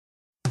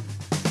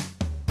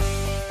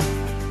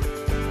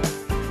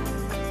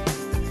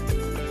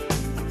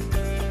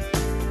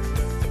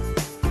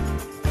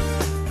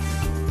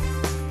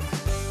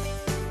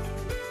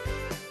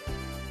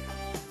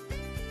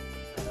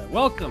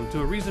Welcome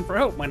to A Reason for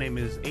Hope. My name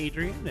is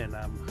Adrian, and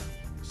I'm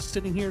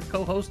sitting here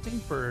co-hosting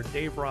for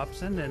Dave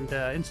Robson, and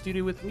in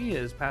studio with me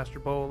is Pastor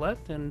Bo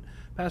Ouellette and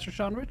Pastor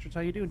Sean Richards.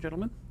 How you doing,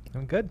 gentlemen?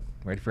 I'm good.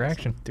 Ready for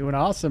action. Doing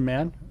awesome,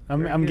 man.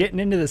 I'm getting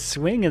into the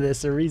swing of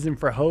this A Reason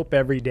for Hope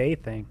every day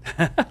thing.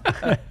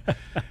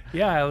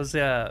 Yeah, I was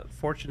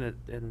fortunate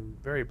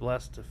and very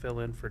blessed to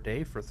fill in for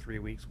Dave for 3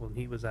 weeks when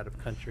he was out of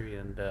country,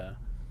 and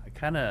I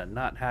kind of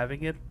not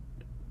having it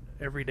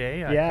every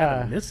day. I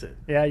kind of miss it.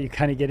 Yeah, you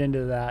kind of get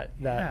into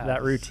that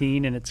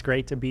routine, and it's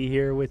great to be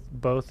here with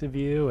both of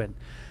you. And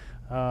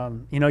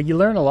you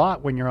learn a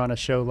lot when you're on a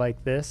show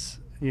like this.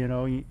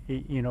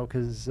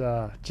 Because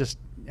just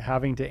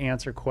having to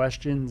answer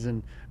questions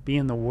and be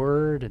in the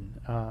Word,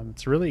 and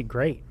it's really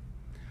great.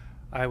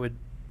 I would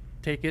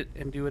take it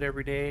and do it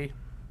every day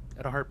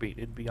at a heartbeat.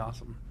 It'd be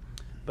awesome.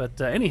 But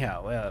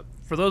anyhow,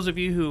 for those of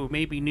you who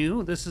may be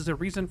new, this is A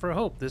Reason for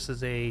Hope. This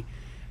is a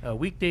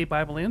weekday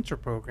Bible answer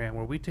program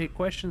where we take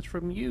questions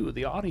from you,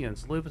 the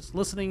audience,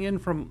 listening in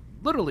from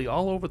literally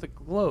all over the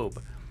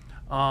globe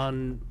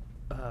on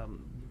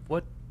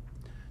what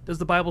does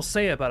the Bible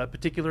say about a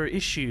particular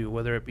issue,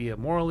 whether it be a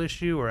moral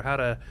issue or how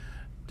to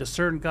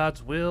discern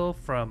God's will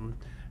from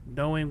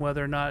knowing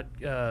whether or not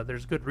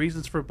there's good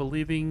reasons for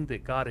believing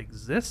that God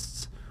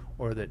exists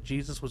or that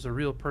Jesus was a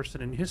real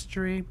person in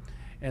history,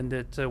 and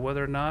that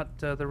whether or not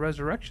the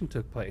resurrection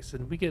took place.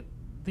 And we get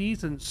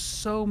these and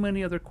so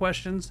many other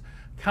questions,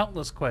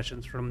 countless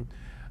questions from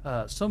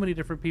so many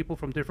different people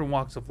from different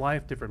walks of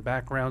life, different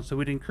backgrounds. So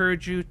we'd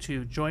encourage you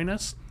to join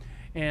us.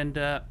 And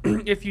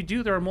if you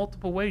do, there are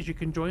multiple ways you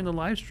can join the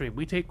live stream.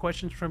 We take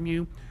questions from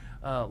you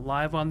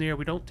live on there.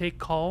 We don't take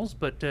calls,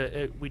 but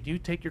we do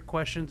take your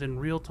questions in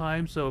real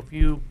time. So if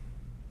you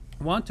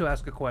want to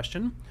ask a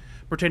question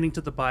pertaining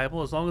to the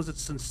Bible, as long as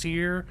it's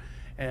sincere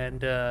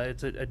and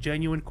it's a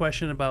genuine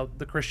question about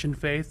the Christian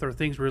faith or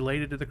things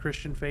related to the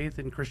Christian faith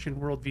and Christian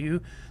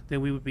worldview,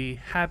 then we would be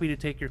happy to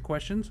take your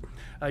questions.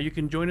 You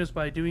can join us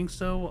by doing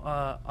so,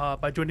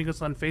 by joining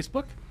us on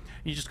Facebook.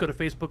 You just go to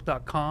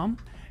facebook.com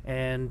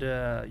and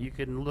you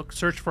can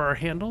search for our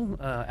handle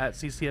at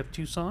CCF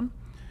Tucson.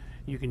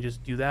 You can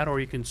just do that, or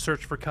you can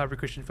search for Calvary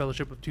Christian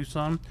Fellowship of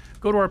Tucson.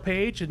 Go to our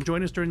page and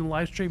join us during the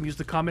live stream. Use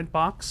the comment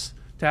box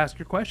to ask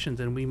your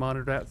questions, and we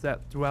monitor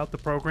that throughout the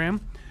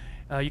program.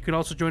 You can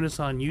also join us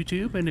on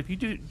YouTube, and if you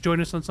do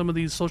join us on some of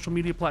these social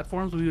media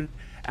platforms, we would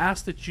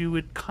ask that you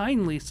would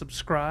kindly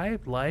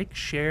subscribe, like,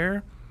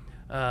 share,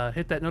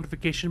 hit that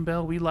notification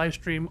bell. We live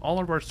stream all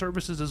of our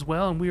services as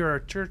well, and we are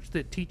a church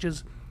that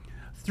teaches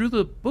through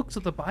the books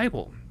of the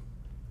Bible,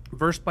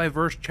 verse by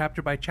verse,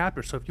 chapter by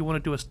chapter. So if you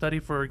want to do a study,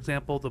 for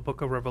example, the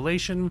book of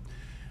Revelation,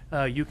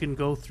 you can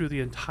go through the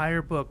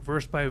entire book,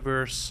 verse by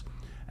verse,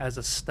 as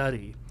a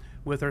study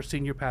with our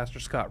senior pastor,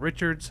 Scott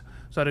Richards.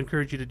 So I'd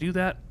encourage you to do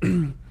that.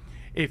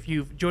 If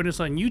you've joined us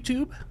on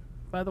YouTube,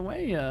 by the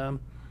way,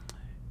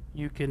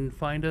 you can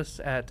find us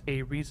at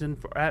A Reason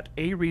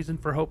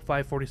for Hope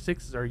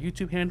 546 is our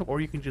YouTube handle, or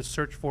you can just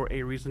search for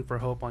A Reason for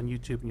Hope on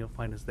YouTube and you'll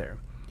find us there.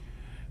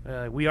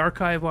 We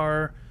archive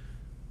our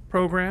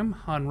program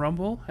on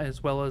Rumble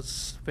as well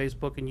as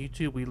Facebook and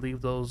YouTube. We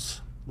leave those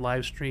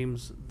live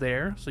streams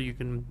there so you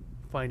can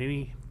find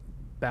any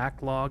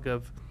backlog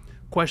of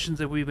questions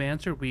that we've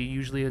answered. We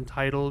usually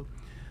entitled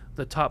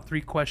the top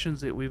 3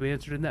 questions that we've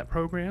answered in that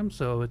program,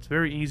 so it's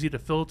very easy to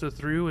filter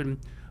through and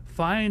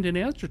find an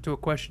answer to a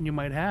question you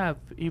might have,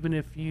 even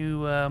if you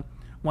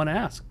want to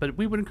ask. But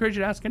we would encourage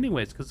you to ask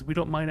anyways, because we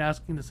don't mind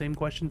asking the same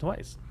question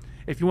twice.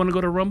 If you want to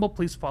go to Rumble,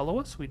 please follow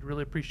us. We'd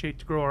really appreciate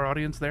to grow our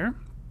audience there.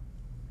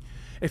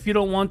 If you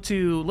don't want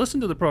to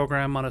listen to the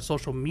program on a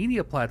social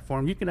media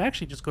platform, you can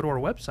actually just go to our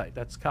website.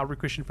 That's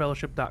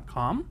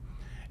calvarychristianfellowship.com.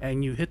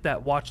 And you hit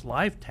that Watch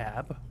Live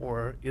tab,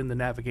 or in the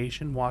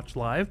navigation, Watch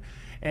Live,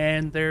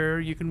 and there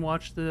you can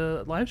watch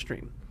the live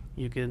stream.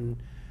 You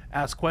can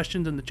ask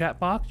questions in the chat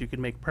box. You can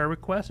make prayer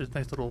requests. There's a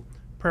nice little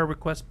prayer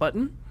request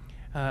button.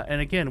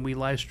 And again, we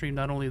live stream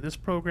not only this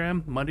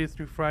program, Monday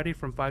through Friday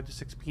from 5 to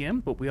 6 p.m.,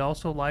 but we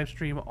also live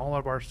stream all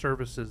of our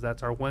services.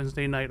 That's our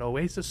Wednesday night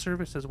Oasis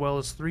service, as well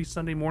as 3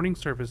 Sunday morning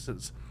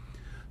services.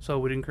 So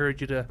we'd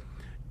encourage you to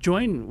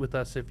join with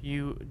us if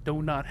you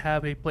do not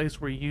have a place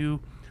where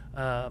you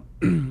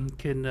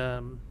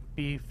can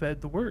be fed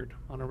the Word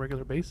on a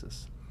regular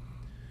basis.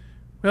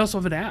 We also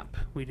have an app.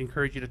 We'd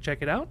encourage you to check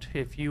it out.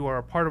 If you are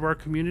a part of our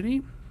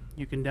community,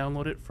 you can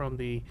download it from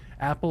the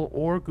Apple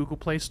or Google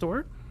Play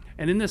Store.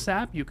 And in this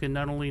app, you can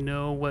not only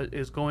know what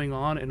is going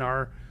on in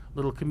our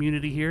little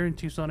community here in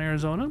Tucson,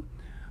 Arizona,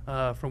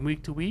 from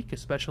week to week,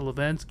 special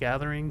events,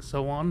 gatherings,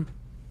 so on,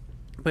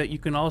 but you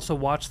can also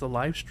watch the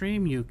live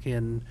stream. You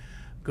can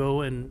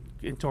go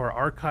into our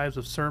archives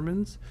of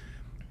sermons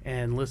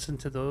and listen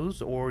to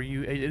those, or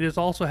it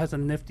also has a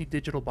nifty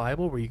digital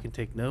Bible where you can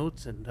take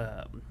notes and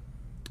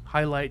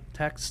highlight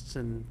texts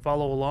and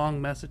follow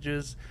along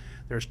messages.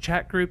 There's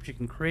chat groups you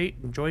can create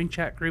and join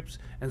chat groups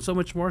and so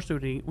much more. So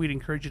we'd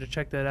encourage you to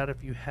check that out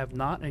if you have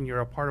not and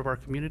you're a part of our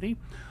community.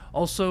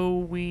 Also,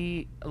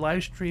 we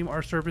live stream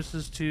our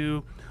services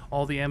to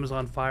all the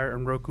Amazon Fire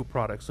and Roku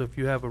products. So if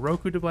you have a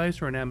Roku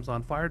device or an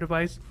Amazon Fire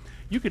device,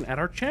 you can add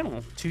our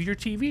channel to your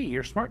TV,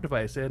 your smart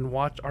device, and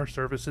watch our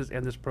services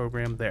and this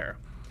program there.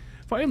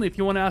 Finally, if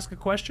you want to ask a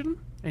question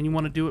and you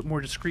want to do it more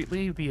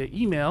discreetly via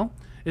email,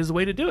 is the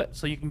way to do it.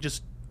 So you can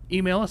just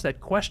email us at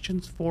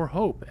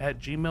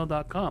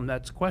questionsforhope@gmail.com.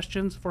 That's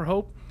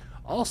questionsforhope,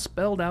 all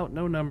spelled out,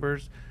 no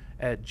numbers,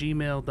 at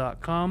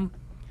gmail.com.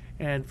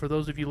 And for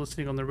those of you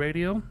listening on the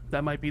radio,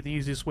 that might be the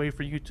easiest way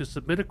for you to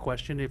submit a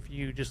question if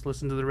you just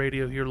listen to the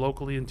radio here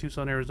locally in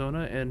Tucson,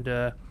 Arizona,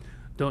 and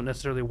don't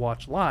necessarily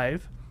watch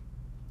live.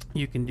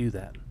 You can do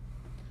that.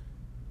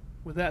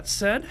 With that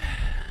said,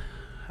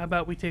 how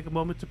about we take a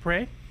moment to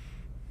pray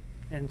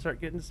and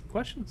start getting some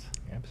questions?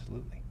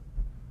 Absolutely.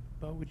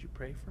 Bo, would you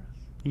pray for us?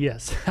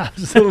 Yes,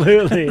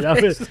 absolutely.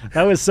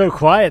 That was so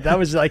quiet. That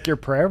was like your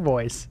prayer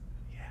voice.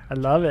 I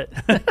love it.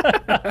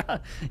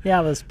 Yeah,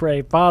 let's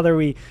pray. Father,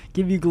 we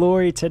give you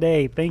glory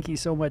today. Thank you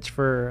so much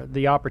for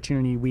the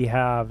opportunity we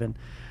have. And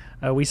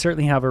we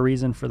certainly have a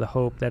reason for the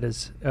hope that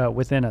is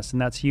within us,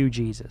 and that's you,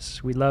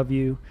 Jesus. We love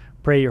you.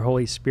 Pray your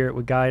Holy Spirit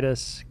would guide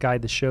us,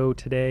 guide the show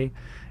today.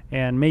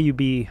 And may you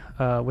be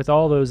with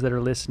all those that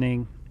are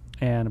listening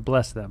and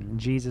bless them. In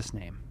Jesus'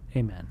 name,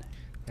 amen.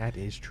 That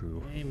is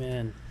true.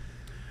 Amen.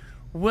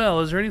 Well,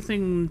 is there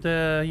anything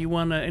you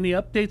want to, any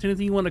updates,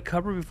 anything you want to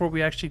cover before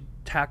we actually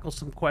tackle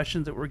some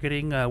questions that we're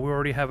getting? We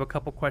already have a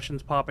couple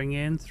questions popping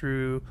in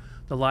through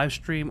the live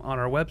stream on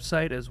our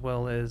website as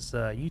well as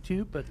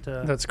YouTube. But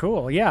that's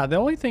cool. Yeah, the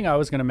only thing I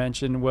was going to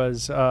mention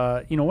was,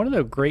 one of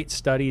the great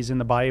studies in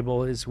the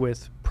Bible is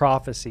with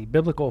prophecy,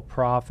 biblical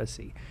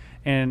prophecy.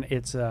 And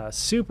it's a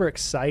super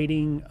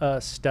exciting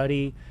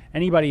study.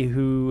 Anybody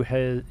who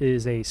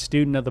is a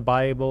student of the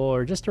Bible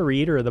or just a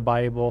reader of the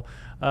Bible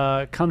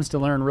comes to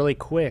learn really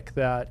quick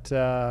that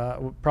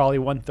probably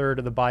 1/3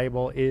 of the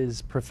Bible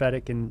is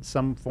prophetic in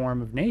some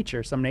form of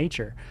nature, some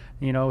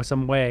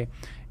way.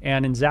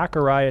 And in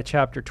Zechariah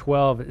chapter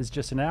 12 is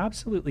just an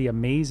absolutely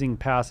amazing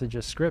passage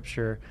of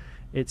Scripture.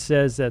 It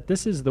says that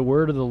this is the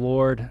word of the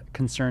Lord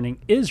concerning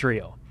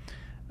Israel.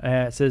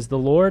 It says, the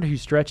Lord who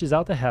stretches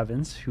out the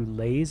heavens, who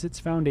lays its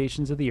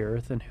foundations of the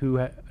earth, and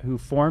who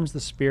forms the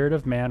spirit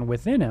of man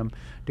within him,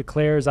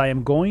 declares, I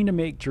am going to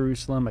make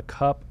Jerusalem a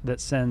cup that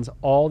sends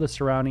all the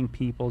surrounding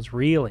peoples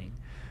reeling.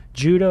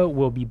 Judah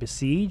will be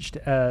besieged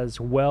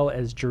as well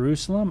as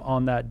Jerusalem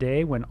on that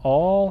day when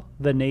all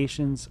the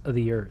nations of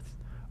the earth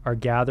are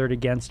gathered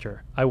against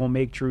her. I will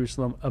make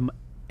Jerusalem an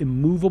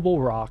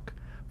immovable rock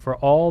for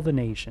all the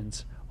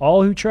nations.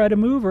 All who try to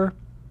move her,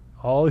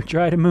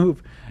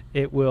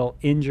 they will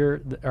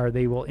injure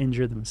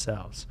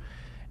themselves.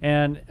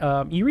 And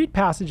you read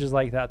passages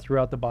like that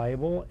throughout the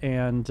Bible,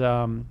 and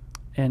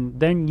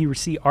then you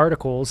see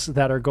articles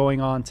that are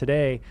going on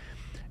today,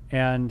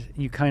 and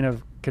you kind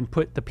of can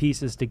put the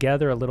pieces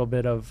together a little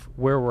bit of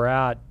where we're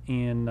at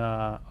in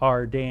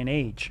our day and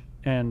age,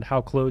 and how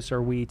close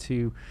are we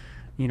to,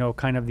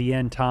 kind of the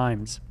end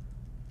times.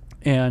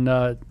 And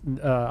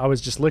I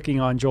was just looking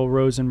on Joel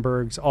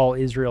Rosenberg's All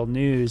Israel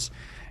News,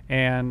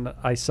 and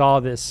I saw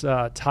this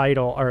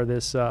title, or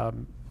this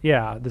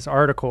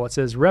article. It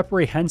says,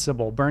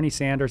 reprehensible, Bernie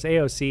Sanders,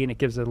 AOC, and it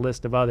gives a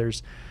list of other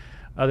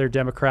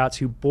Democrats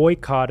who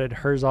boycotted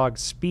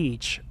Herzog's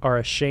speech are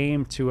a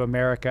shame to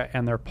America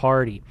and their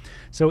party.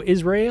 So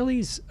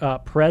Israel's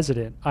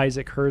President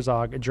Isaac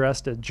Herzog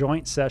addressed a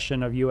joint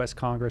session of U.S.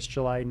 Congress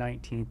July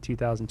 19,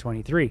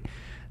 2023.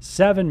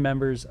 7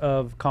 members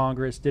of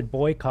Congress did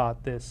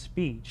boycott this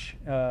speech.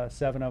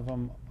 7 of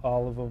them,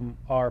 all of them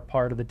are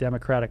part of the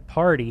Democratic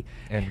Party.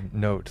 And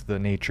note the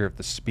nature of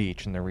the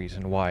speech, and the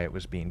reason why it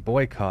was being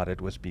boycotted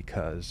was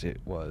because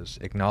it was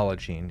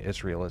acknowledging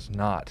Israel is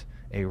not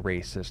a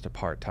racist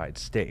apartheid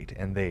state,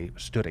 and they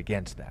stood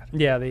against that.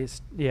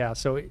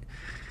 So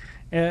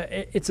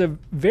it's a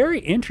very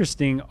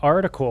interesting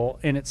article,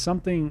 and it's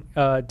something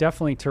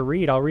definitely to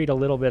read. I'll read a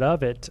little bit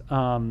of it.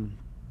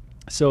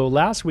 So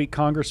last week,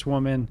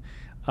 Congresswoman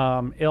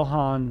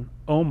Ilhan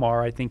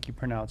Omar, I think you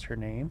pronounce her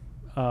name,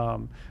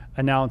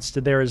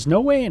 announced there is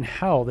no way in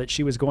hell that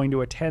she was going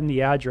to attend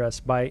the address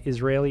by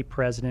Israeli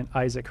President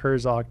Isaac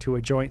Herzog to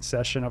a joint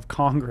session of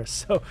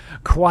Congress. So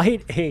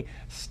quite a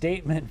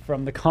statement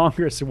from the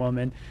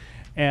Congresswoman.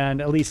 And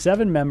at least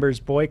 7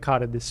 members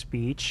boycotted this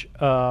speech.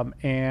 And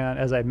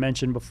as I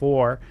mentioned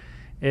before,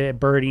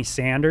 Bernie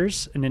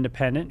Sanders, an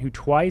independent, who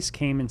twice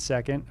came in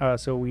second,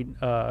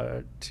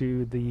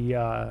 to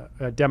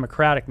the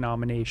Democratic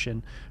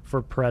nomination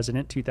for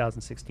president,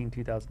 2016,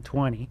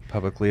 2020.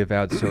 Publicly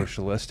avowed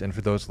socialist, and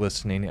for those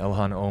listening,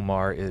 Ilhan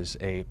Omar is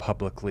a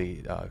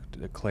publicly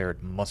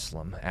declared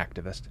Muslim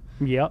activist.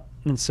 Yep,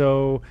 and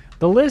so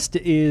the list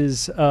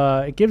is,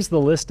 it gives the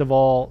list of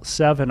all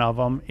 7 of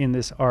them in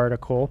this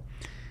article.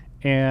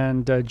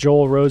 And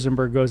Joel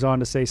Rosenberg goes on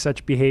to say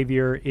such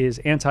behavior is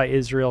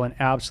anti-Israel and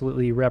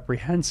absolutely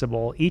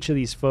reprehensible. Each of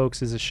these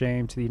folks is a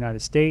shame to the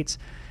United States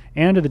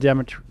and to the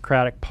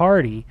Democratic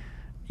Party.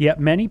 Yet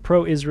many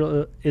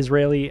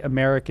pro-Israeli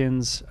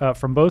Americans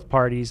from both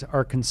parties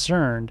are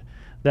concerned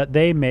that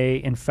they may,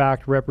 in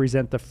fact,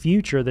 represent the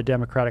future of the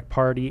Democratic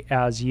Party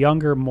as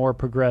younger, more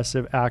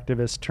progressive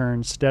activists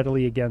turn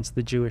steadily against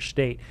the Jewish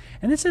state.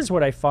 And this is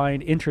what I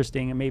find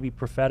interesting and maybe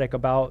prophetic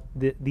about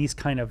these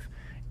kind of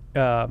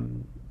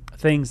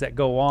things that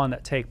go on,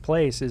 that take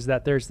place, is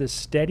that there's this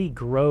steady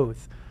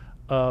growth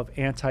of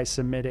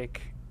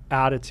anti-Semitic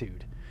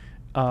attitude.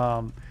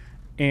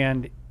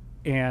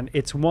 And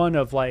it's one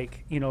of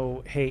like,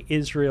 hey,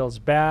 Israel's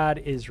bad,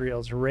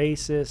 Israel's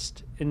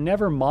racist, and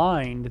never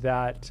mind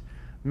that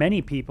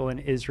many people in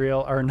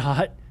Israel are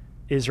not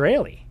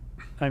Israeli.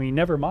 I mean,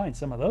 never mind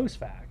some of those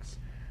facts.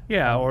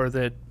 Yeah, or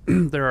that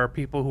there are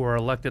people who are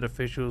elected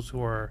officials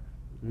who are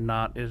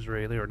not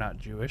Israeli or not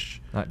Jewish.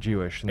 Not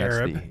Jewish, and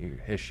Arab. that's the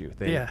issue.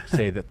 They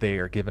say that they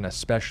are given a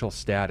special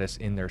status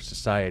in their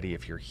society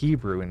if you're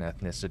Hebrew in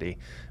ethnicity.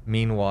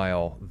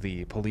 Meanwhile,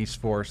 the police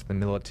force, the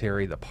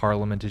military, the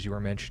parliament, as you were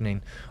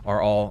mentioning, are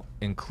all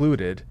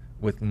included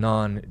with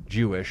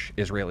non-Jewish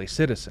Israeli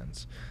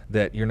citizens,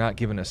 that you're not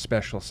given a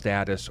special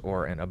status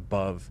or an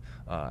above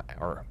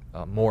or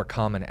more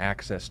common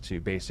access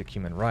to basic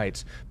human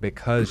rights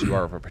because you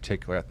are of a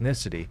particular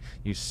ethnicity.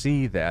 You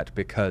see that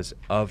because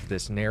of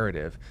this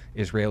narrative,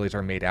 Israelis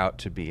are made out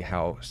to be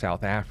how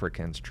South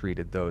Africans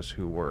treated those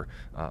who were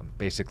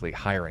basically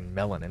higher in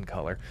melanin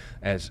color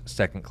as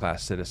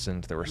second-class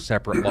citizens. There were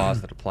separate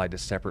laws that applied to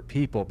separate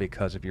people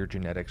because of your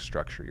genetic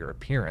structure, your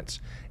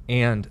appearance.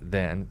 And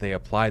then they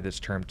apply this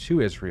term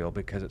to Israel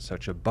because it's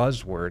such a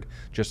buzzword,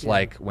 just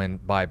like when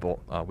Bible,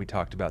 we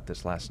talked about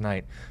this last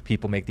night,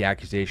 people make the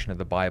accusation of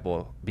the Bible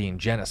being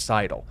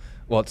genocidal.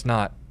 Well, it's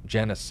not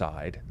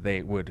genocide.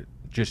 They would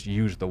just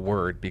use the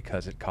word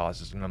because it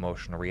causes an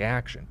emotional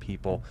reaction.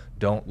 People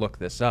don't look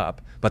this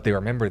up, but they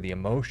remember the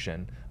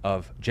emotion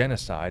of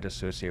genocide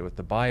associated with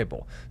the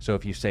Bible. So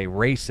if you say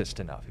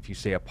racist enough, if you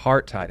say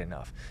apartheid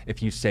enough,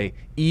 if you say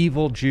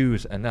evil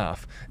Jews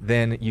enough,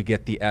 then you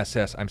get the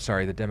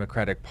the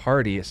Democratic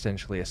Party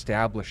essentially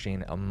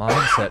establishing a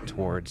mindset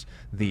towards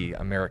the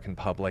American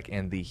public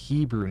and the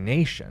Hebrew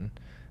nation,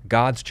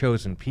 God's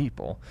chosen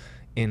people,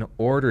 in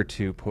order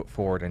to put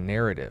forward a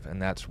narrative.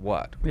 And that's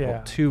what? Yeah.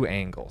 Well, two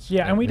angles.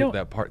 Yeah, and we don't...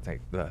 That part,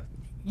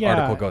 the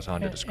article goes on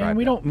to describe and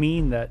we that. don't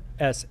mean that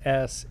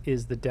SS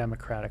is the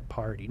Democratic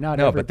Party. Not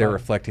No, everybody. but they're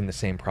reflecting the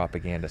same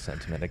propaganda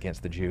sentiment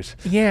against the Jews.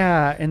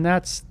 Yeah, and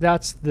that's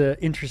the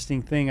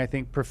interesting thing, I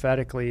think,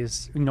 prophetically,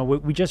 is,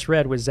 what we just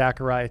read was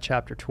Zechariah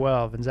chapter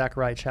 12, and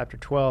Zechariah chapter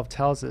 12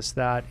 tells us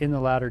that in the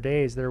latter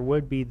days there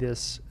would be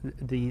this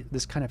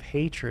kind of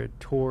hatred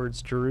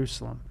towards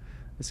Jerusalem,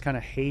 this kind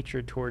of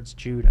hatred towards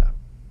Judah,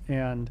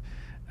 and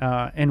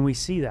we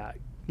see that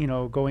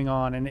going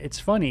on. And it's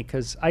funny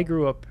because I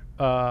grew up.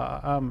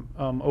 I'm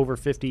over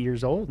 50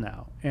 years old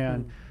now,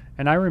 and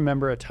I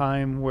remember a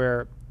time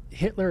where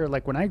Hitler,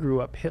 like when I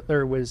grew up,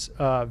 Hitler was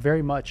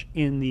very much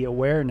in the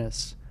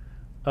awareness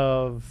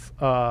of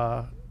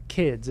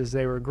kids as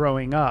they were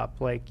growing up.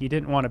 Like, you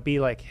didn't want to be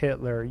like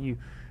Hitler.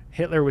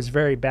 Hitler was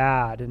very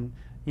bad, and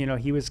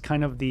he was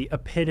kind of the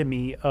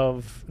epitome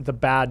of the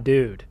bad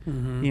dude.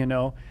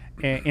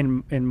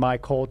 In my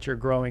culture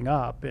growing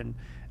up, and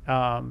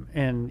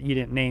you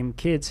didn't name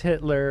kids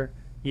Hitler.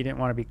 You didn't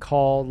want to be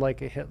called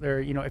like a Hitler.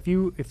 If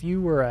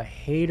you were a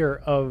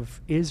hater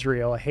of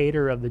Israel, a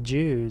hater of the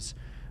Jews,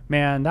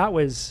 man,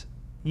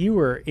 you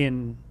were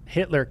in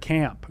Hitler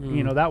camp.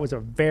 That was a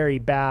very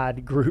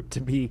bad group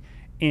to be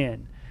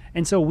in.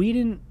 And so we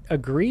didn't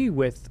agree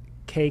with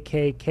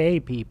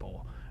KKK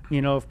people.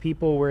 If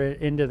people were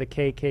into the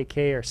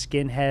KKK or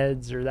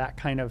skinheads or that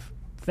kind of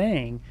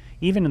thing,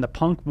 even in the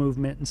punk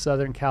movement in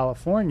Southern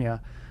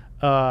California,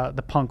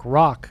 the punk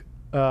rock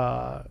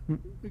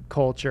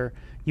culture,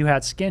 you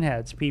had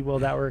skinheads, people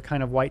that were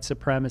kind of white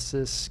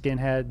supremacist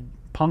skinhead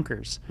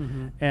punkers,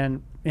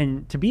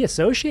 and to be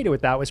associated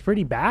with that was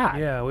pretty bad.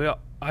 Yeah,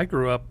 I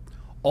grew up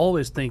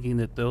always thinking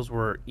that those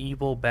were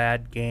evil,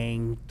 bad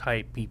gang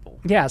type people.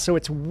 Yeah, so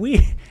it's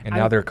weird. And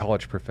now they're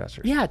college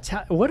professors. Yeah,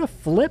 what a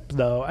flip,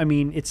 though. I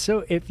mean, it's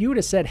so. If you would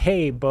have said,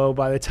 "Hey, Bo,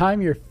 by the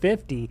time you're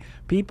 50,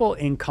 people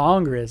in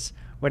Congress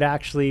would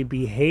actually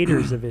be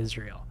haters of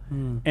Israel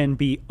and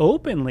be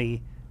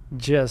openly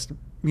just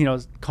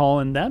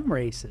calling them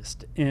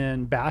racist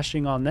and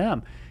bashing on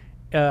them,"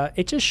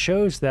 it just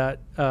shows that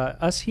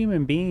us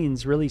human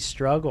beings really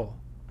struggle.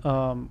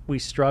 We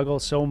struggle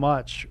so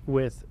much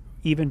with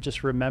even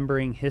just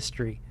remembering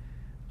history.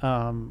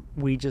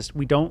 We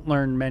don't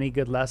learn many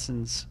good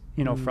lessons,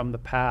 from the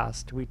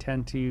past. We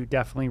tend to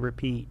definitely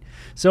repeat.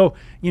 So,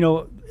 the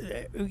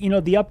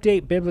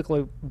update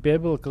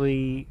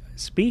biblically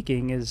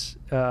speaking is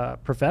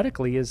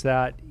prophetically is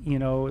that,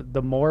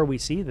 the more we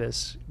see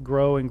this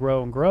grow and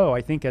grow and grow,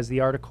 I think as the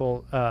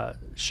article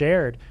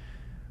shared,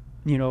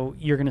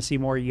 you're going to see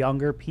more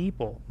younger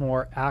people,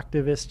 more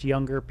activist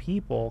younger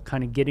people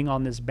kind of getting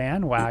on this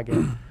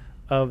bandwagon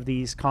of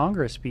these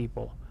Congress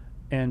people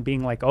and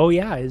being like, oh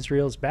yeah,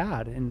 Israel's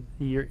bad. And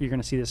you're going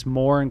to see this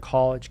more in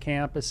college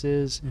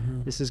campuses.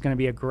 This is going to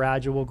be a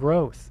gradual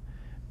growth.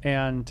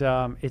 and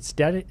it's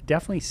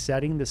definitely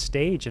setting the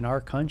stage in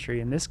our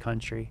country, in this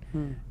country,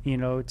 you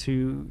know,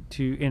 to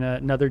in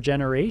another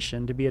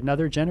generation, to be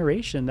another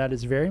generation that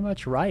is very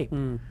much ripe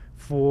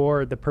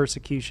for the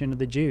persecution of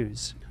the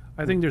Jews.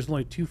 I think there's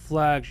only two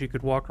flags you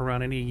could walk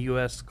around any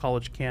U.S.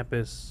 college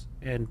campus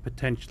and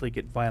potentially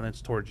get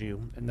violence towards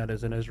you, and that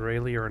is an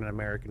Israeli or an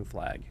American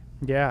flag.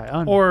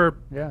 Yeah. Or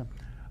yeah.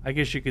 I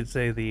guess you could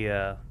say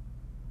the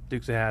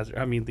Dukes of Hazzard.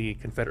 I mean, the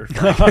Confederate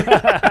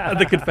flag.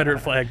 The Confederate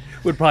flag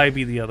would probably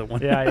be the other one.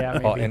 Yeah,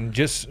 maybe. Well, and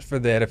just for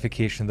the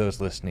edification of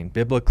those listening,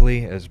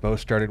 biblically, as Bo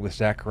started with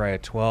Zechariah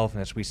 12,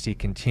 and as we see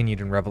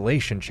continued in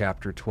Revelation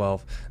chapter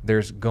 12,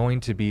 there's going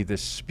to be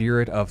this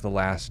spirit of the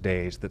last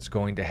days that's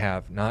going to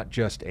have not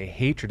just a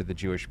hatred of the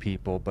Jewish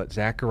people, but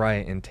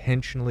Zechariah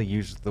intentionally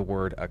uses the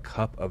word a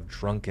cup of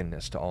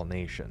drunkenness to all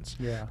nations.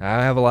 Yeah. Now,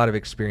 I have a lot of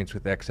experience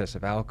with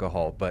excessive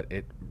alcohol, but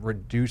it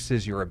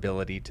reduces your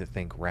ability to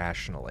think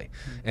rationally.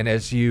 And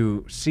as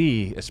you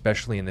see,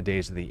 especially in the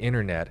days of the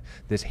internet,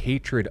 this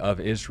hatred of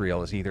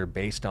Israel is either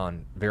based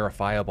on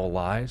verifiable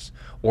lies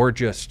or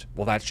just,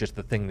 well, that's just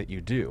the thing that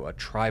you do, a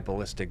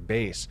tribalistic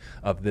base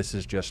of this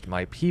is just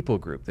my people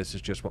group, this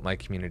is just what my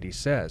community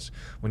says.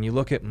 When you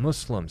look at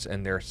Muslims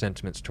and their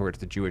sentiments towards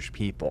the Jewish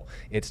people,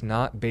 it's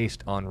not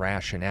based on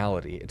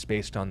rationality, it's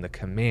based on the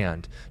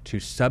command to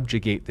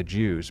subjugate the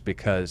Jews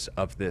because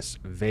of this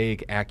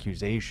vague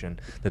accusation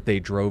that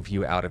they drove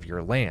you out of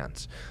your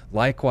lands.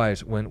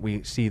 Likewise, when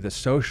we see the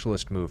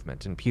socialist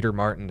movement, and Peter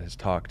Martin has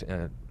talked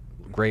at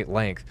great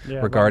length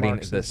regarding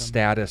the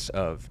status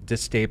of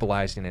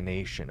destabilizing a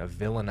nation, of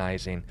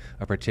villainizing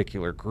a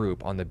particular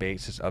group on the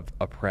basis of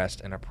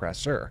oppressed and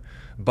oppressor.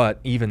 But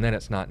even then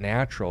it's not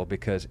natural,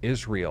 because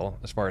Israel,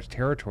 as far as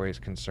territory is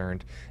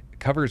concerned,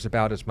 covers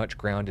about as much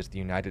ground as the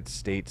United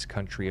States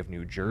country of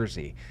New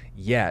Jersey.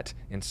 Yet,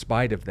 in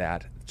spite of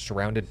that,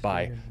 surrounded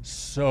by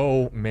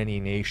so many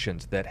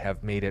nations that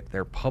have made it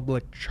their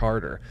public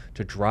charter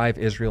to drive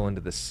Israel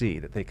into the sea,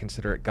 that they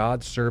consider it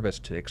God's service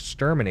to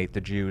exterminate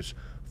the Jews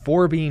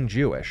for being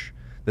Jewish,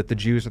 that the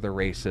Jews are the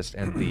racist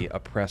and the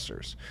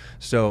oppressors.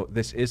 So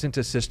this isn't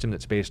a system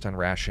that's based on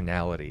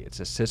rationality. It's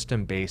a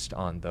system based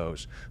on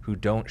those who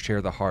don't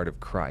share the heart of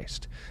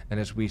Christ. And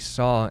as we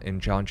saw in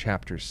John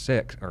chapter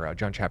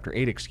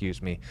 8,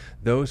 excuse me,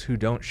 those who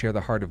don't share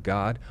the heart of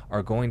God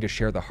are going to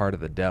share the heart of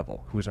the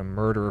devil, who is a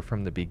murderer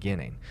from the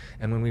beginning.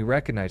 And when we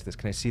recognize this,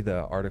 can I see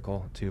the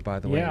article too, by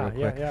the way, real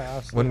quick? Yeah,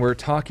 absolutely. When we're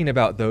talking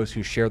about those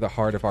who share the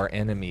heart of our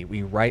enemy,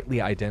 we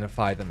rightly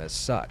identify them as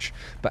such.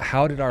 But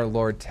how did our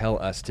Lord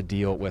tell us to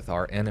deal with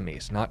our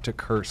enemies? Not to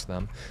curse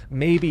them,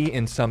 maybe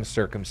in some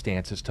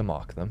circumstances to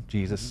mock them.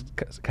 Jesus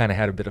kind of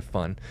had a bit of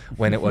fun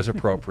when it was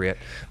appropriate.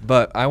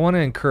 But I want to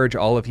encourage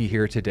all of you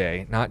here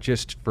today, not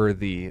just for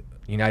the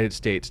United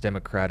States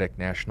Democratic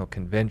National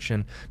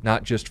Convention,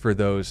 not just for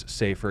those,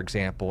 say, for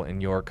example, in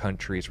your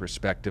countries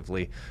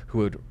respectively, who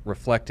would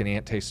reflect an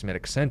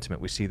anti-Semitic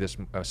sentiment. We see this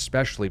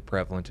especially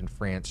prevalent in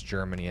France,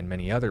 Germany, and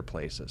many other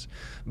places.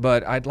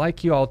 But I'd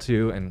like you all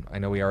to, and I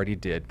know we already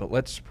did, but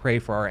let's pray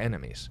for our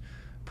enemies.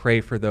 Pray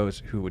for those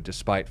who would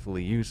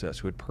despitefully use us,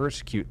 who would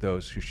persecute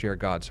those who share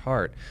God's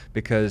heart,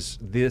 because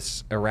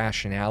this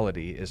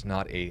irrationality is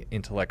not an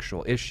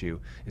intellectual issue,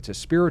 it's a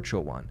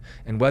spiritual one.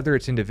 And whether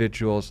it's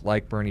individuals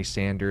like Bernie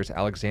Sanders,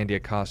 Alexandria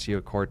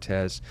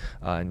Ocasio-Cortez,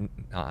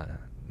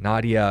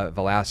 Nadia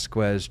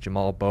Velasquez,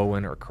 Jamal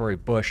Bowen, or Cory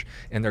Bush,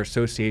 and their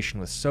association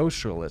with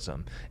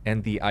socialism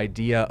and the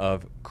idea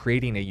of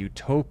creating a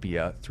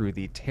utopia through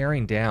the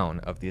tearing down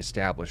of the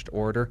established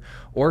order,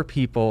 or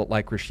people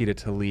like Rashida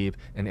Tlaib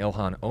and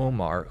Ilhan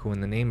Omar, who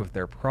in the name of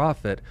their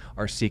prophet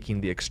are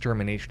seeking the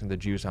extermination of the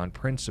Jews on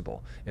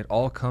principle. It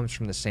all comes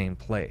from the same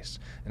place.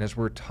 And as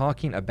we're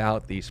talking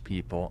about these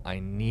people, I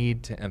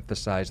need to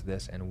emphasize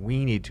this, and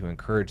we need to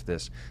encourage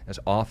this as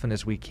often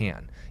as we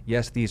can.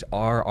 Yes, these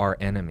are our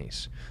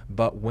enemies,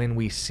 but when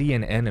we see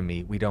an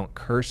enemy, we don't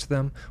curse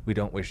them, we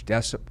don't wish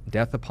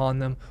death upon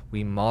them,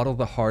 we model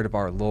the heart of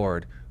our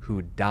Lord,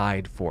 who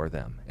died for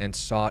them and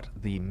sought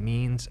the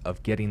means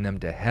of getting them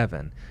to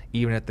heaven,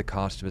 even at the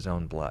cost of his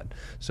own blood.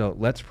 So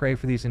let's pray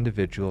for these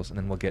individuals, and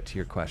then we'll get to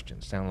your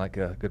questions. Sound like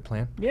a good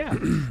plan? Yeah.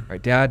 All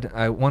right, Dad,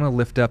 I want to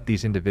lift up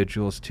these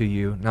individuals to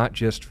you, not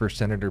just for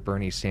Senator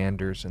Bernie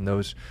Sanders and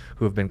those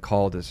who have been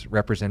called as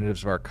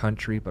representatives of our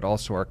country, but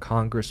also our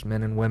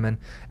congressmen and women,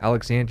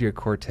 Alexandria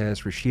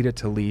Cortez, Rashida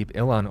Tlaib,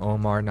 Ilhan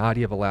Omar,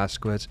 Nadia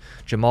Velasquez,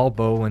 Jamal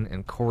Bowen,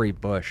 and Cory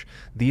Bush.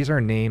 These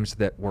are names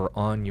that were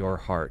on your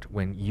heart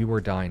when you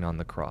were dying on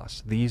the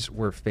cross. These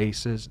were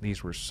faces,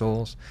 these were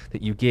souls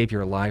that you gave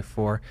your life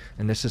for,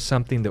 and this is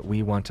something that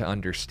we want to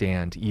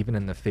understand, even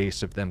in the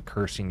face of them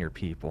cursing your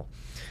people.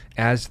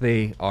 As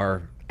they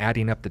are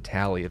adding up the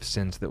tally of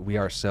sins that we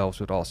ourselves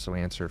would also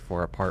answer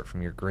for apart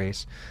from your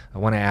grace. I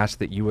want to ask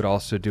that you would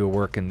also do a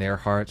work in their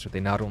hearts, where they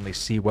not only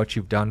see what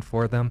you've done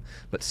for them,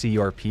 but see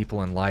your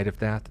people in light of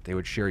that they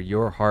would share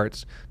your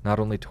hearts, not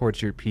only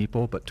towards your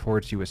people, but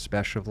towards you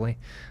especially.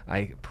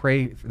 I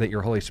pray that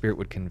your Holy Spirit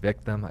would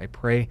convict them. I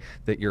pray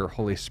that your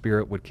Holy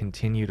Spirit would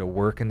continue to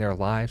work in their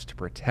lives, to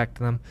protect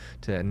them,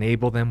 to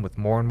enable them with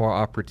more and more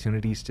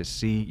opportunities to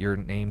see your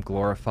name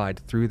glorified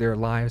through their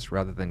lives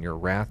rather than your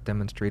wrath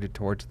demonstrated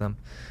towards them.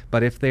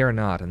 But if they are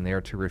not, and they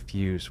are to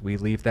refuse, we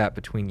leave that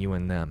between you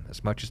and them.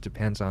 As much as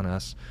depends on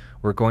us,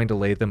 we're going to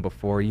lay them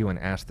before you and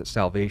ask that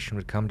salvation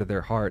would come to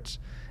their hearts.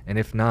 And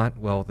if not,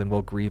 well, then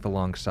we'll grieve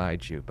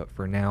alongside you. But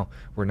for now,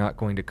 we're not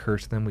going to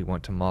curse them. We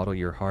want to model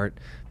your heart.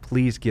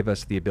 Please give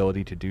us the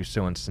ability to do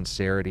so in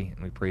sincerity.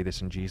 And we pray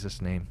this in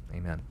Jesus' name.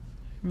 Amen.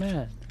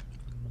 Amen.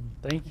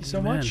 Thank you so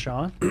Amen. much,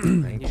 Sean.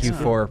 Thank you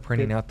Yeah. for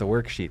printing out the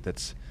worksheet.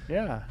 That's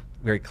Yeah.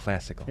 very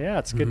classical. Yeah,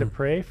 it's good to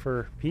pray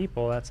for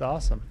people. That's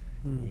awesome.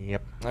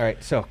 Yep. All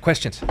right, so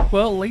questions?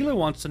 Well, Layla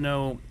wants to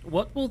know,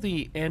 what will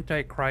the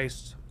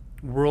Antichrist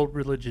world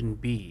religion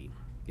be?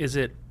 Is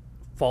it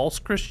false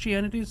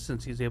Christianity,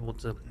 since he's able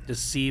to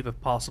deceive, if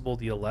possible,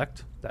 the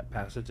elect? That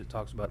passage, it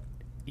talks about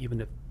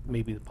even if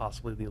maybe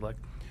possibly the elect.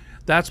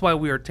 That's why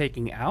we are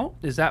taking out?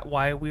 Is that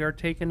why we are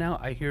taken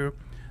out? I hear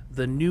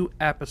the New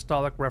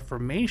Apostolic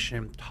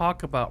Reformation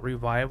talk about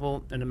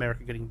revival in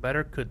America getting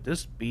better. Could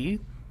this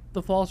be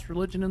the false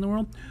religion in the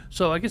world?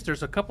 So I guess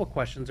there's a couple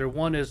questions there.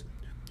 One is,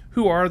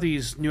 who are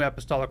these New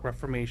Apostolic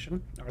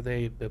Reformation? Are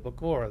they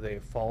biblical? Or are they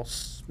a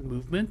false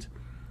movement?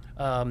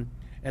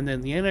 And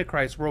then the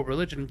Antichrist world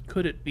religion,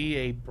 could it be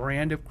a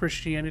brand of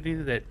Christianity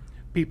that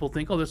people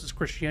think, oh, this is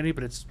Christianity,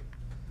 but it's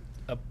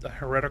a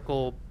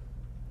heretical,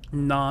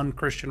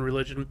 non-Christian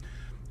religion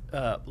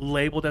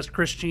labeled as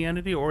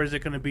Christianity? Or is it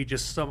going to be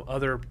just some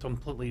other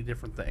completely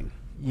different thing?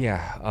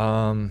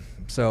 Yeah,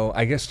 so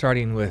I guess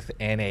starting with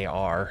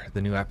NAR,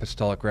 the New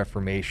Apostolic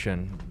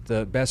Reformation,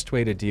 the best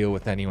way to deal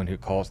with anyone who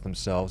calls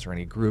themselves, or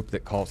any group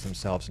that calls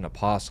themselves an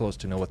apostle, is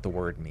to know what the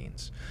word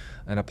means.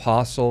 An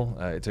apostle,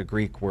 it's a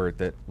Greek word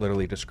that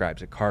literally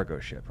describes a cargo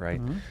ship,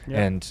 right?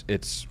 Yeah. And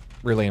it's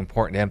really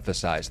important to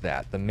emphasize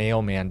that. The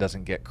mailman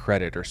doesn't get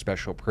credit or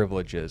special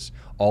privileges.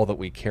 All that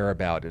we care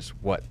about is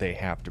what they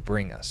have to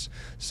bring us.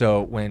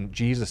 So when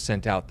Jesus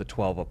sent out the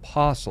 12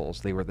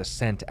 apostles, they were the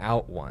sent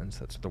out ones,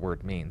 that's what the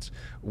word means,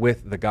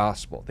 with the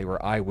gospel. They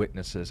were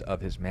eyewitnesses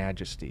of his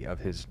majesty, of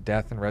his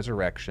death and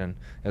resurrection,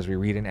 as we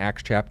read in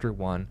Acts chapter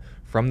 1,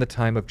 from the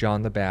time of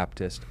John the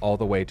Baptist all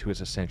the way to his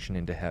ascension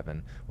into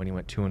heaven, when he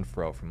went to and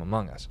fro from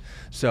among us.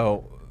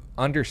 So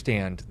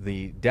understand,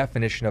 the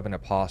definition of an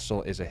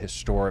apostle is a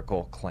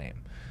historical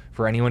claim.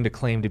 For anyone to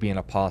claim to be an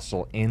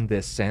apostle in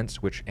this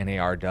sense, which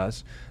NAR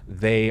does,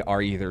 they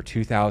are either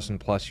 2,000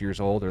 plus years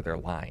old or they're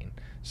lying.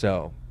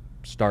 So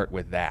start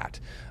with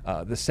that.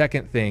 The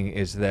second thing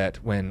is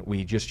that when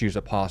we just use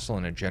apostle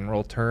in a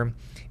general term,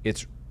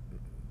 it's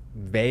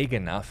vague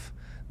enough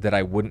that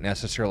I wouldn't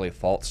necessarily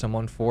fault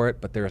someone for it,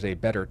 but there's a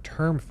better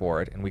term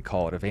for it, and we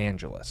call it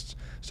evangelists.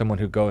 Someone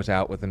who goes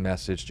out with a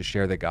message to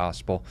share the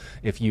gospel.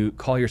 If you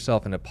call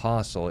yourself an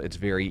apostle, it's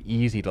very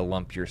easy to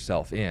lump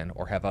yourself in,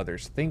 or have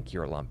others think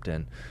you're lumped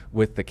in,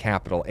 with the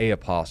capital A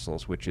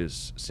apostles, which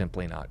is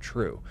simply not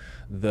true.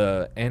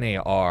 The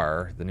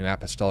NAR, the New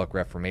Apostolic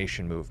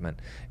Reformation movement,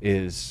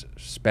 is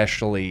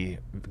especially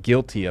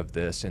guilty of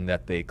this in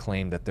that they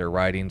claim that their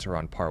writings are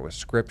on par with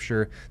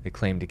Scripture. They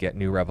claim to get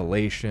new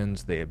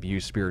revelations. They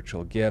abuse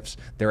spiritual gifts.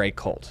 They're a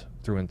cult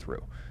through and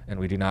through, and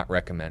we do not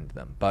recommend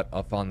them. But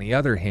if, on the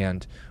other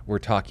hand, we're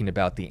talking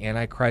about the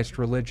Antichrist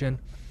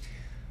religion,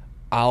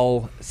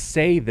 I'll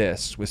say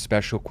this with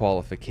special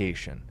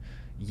qualification.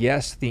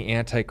 Yes, the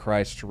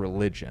Antichrist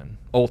religion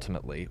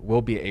ultimately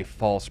will be a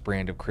false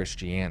brand of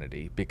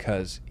Christianity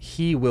because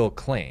he will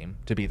claim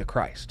to be the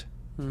Christ.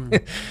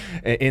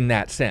 In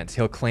that sense,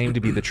 he'll claim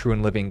to be the true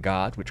and living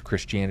God, which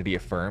Christianity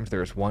affirms.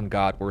 There is one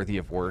God worthy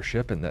of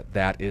worship, and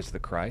that is the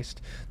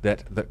Christ.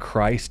 That the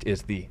Christ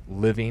is the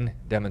living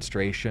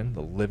demonstration,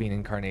 the living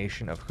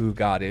incarnation of who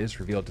God is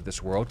revealed to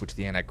this world, which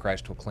the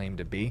Antichrist will claim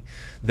to be.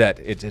 That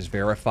it is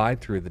verified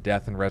through the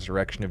death and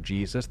resurrection of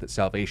Jesus, that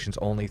salvation's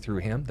only through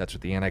him. That's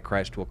what the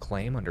Antichrist will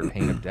claim under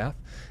pain of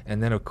death.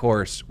 And then, of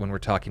course, when we're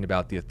talking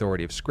about the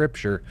authority of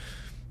Scripture,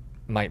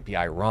 might be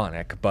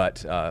ironic,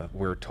 but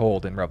we're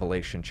told in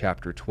Revelation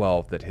chapter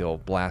 12 that he'll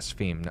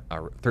blaspheme,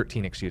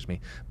 13,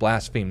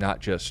 blaspheme not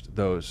just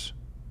those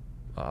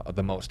of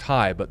the Most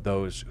High, but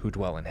those who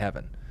dwell in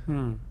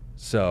heaven.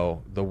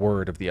 So the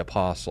word of the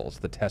apostles,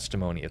 the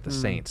testimony of the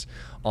saints,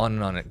 on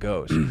and on it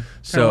goes.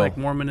 So like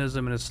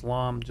Mormonism and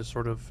Islam, just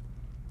sort of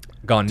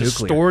gone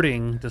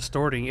nuclear.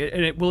 distorting it.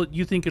 And will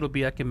you think it'll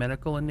be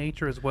ecumenical in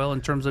nature as well, in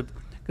terms of,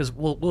 because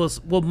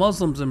will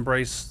Muslims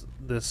embrace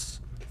this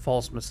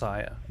false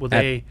Messiah? Will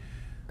they?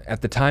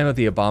 At the time of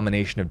the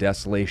abomination of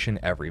desolation,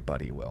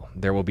 everybody will.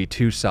 There will be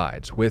two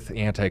sides, with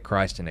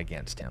Antichrist and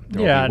against him.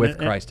 There will be with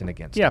Christ and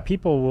against him. Yeah,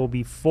 people will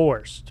be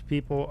forced.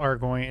 People are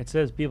going, it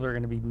says people are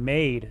going to be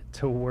made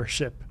to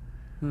worship.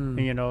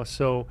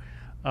 So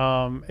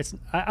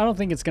I don't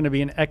think it's going to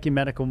be an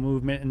ecumenical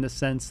movement in the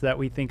sense that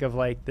we think of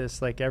like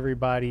this, like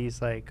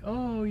everybody's like,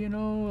 oh, you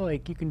know,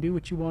 like you can do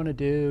what you want to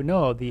do.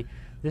 No,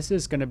 this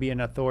is going to be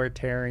an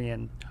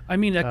authoritarian. I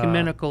mean,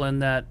 ecumenical in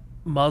that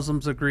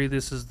Muslims agree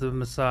this is the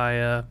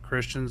Messiah,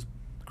 Christians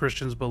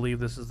believe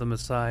this is the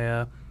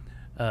Messiah,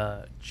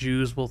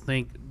 Jews will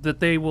think that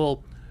they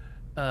will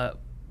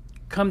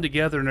come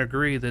together and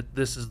agree that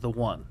this is the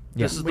one.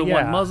 Yeah. This is the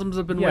one Muslims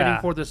have been waiting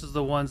for. This is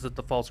the ones that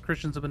the false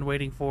Christians have been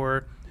waiting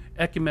for.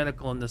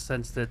 Ecumenical in the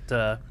sense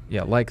that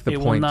like the it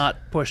point, will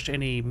not push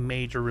any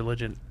major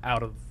religion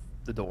out of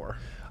the door.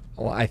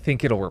 Well, I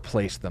think it'll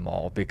replace them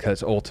all,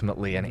 because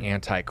ultimately an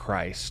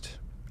Antichrist,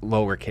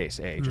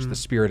 lowercase a, just the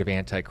spirit of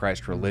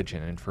Antichrist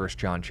religion in 1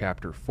 John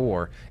chapter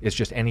 4 is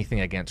just anything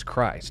against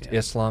Christ. Yeah.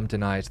 Islam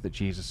denies that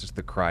Jesus is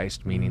the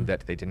Christ, meaning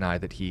that they deny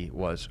that he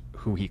was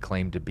who he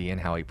claimed to be and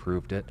how he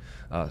proved it.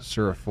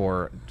 Surah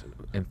 4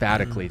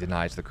 emphatically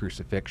denies the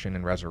crucifixion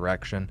and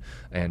resurrection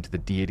and the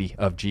deity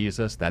of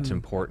Jesus. That's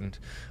important.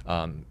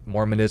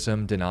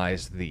 Mormonism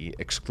denies the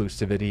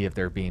exclusivity of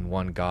there being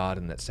one God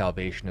and that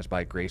salvation is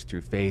by grace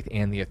through faith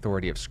and the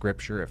authority of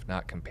Scripture, if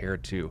not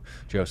compared to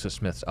Joseph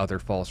Smith's other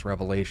false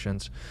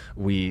revelations.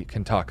 We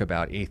can talk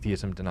about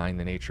atheism denying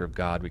the nature of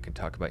God. We can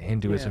talk about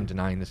Hinduism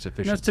denying the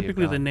sufficiency And that's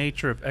typically of God. the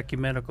nature of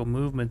ecumenical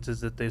movements,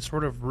 is that they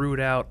sort of root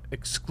out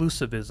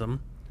exclusivism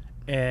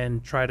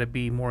and try to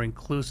be more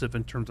inclusive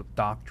in terms of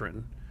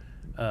doctrine.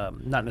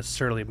 Not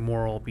necessarily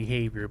moral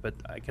behavior, but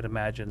I can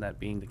imagine that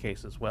being the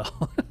case as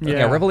well.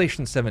 Yeah,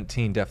 Revelation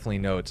 17 definitely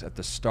notes at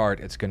the start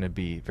it's going to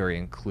be very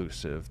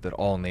inclusive, that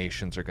all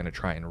nations are going to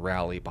try and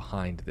rally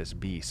behind this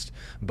beast.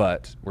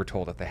 But we're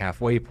told at the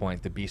halfway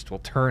point the beast will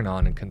turn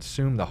on and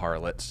consume the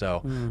harlot.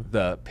 So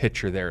the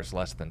picture there is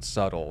less than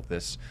subtle.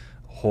 This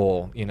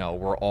whole,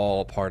 we're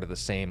all part of the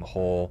same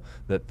whole,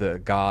 that the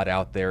God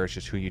out there is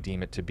just who you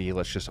deem it to be.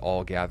 Let's just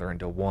all gather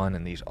into one,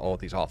 and all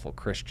these awful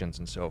Christians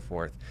and so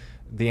forth.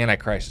 The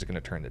Antichrist is going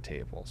to turn the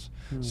tables.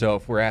 So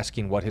if we're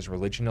asking what his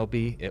religion will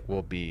be, it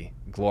will be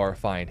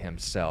glorifying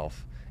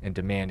himself and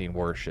demanding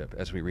worship,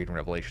 as we read in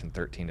Revelation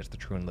 13, as the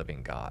true and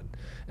living God.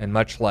 And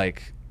much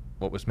like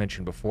what was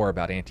mentioned before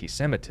about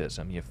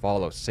anti-Semitism, you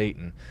follow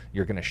Satan,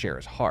 you're going to share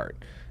his heart.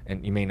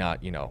 And you may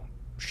not,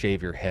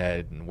 shave your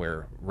head and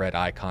wear red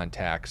eye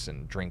contacts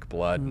and drink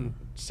blood and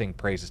sing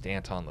praises to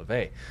Anton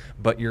LaVey,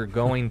 but you're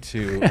going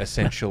to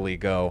essentially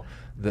go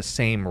the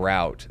same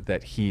route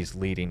that he's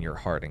leading your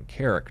heart and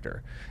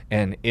character.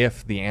 And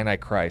if the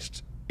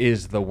Antichrist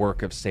is the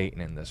work of Satan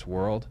in this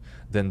world,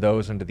 then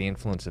those under the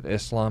influence of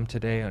Islam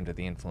today, under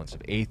the influence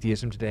of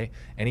atheism today,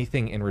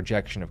 anything in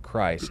rejection of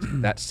Christ,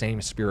 that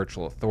same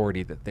spiritual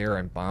authority that they're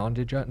in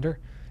bondage under,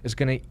 is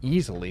going to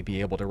easily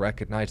be able to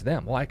recognize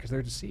them. Why? Because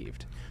they're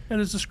deceived. And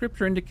does the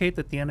Scripture indicate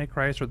that the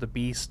Antichrist or the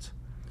beast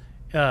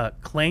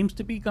claims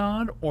to be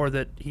God, or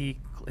that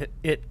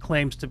it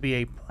claims to be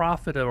a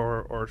prophet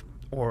or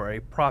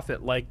a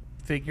prophet-like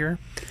figure,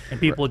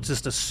 and people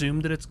just assume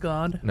that it's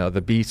God? No,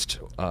 the beast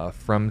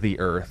from the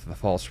earth, the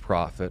false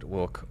prophet,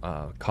 will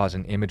cause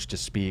an image to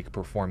speak,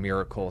 perform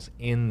miracles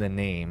in the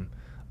name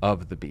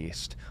of the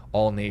beast.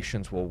 All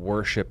nations will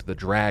worship the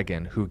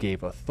dragon who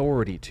gave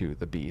authority to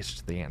the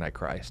beast, the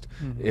Antichrist.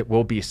 It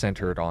will be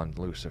centered on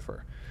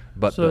Lucifer.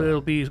 But so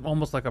it'll be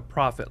almost like a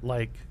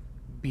prophet-like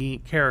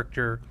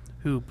character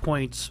who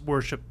points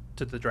worship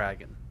to the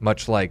dragon.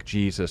 Much like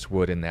Jesus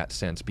would, in that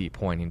sense, be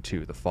pointing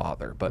to the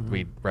Father, but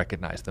we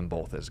recognize them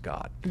both as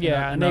God.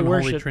 Yeah, and they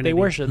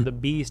worship the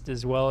beast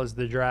as well as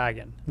the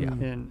dragon. Yeah,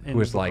 in who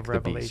is the book like of the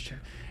Revelation.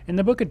 beast. And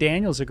the book of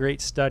Daniel is a great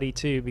study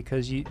too,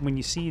 because when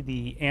you see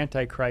the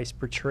Antichrist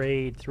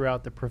portrayed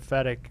throughout the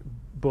prophetic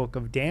book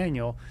of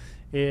Daniel,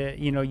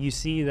 you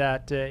see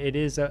that it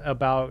is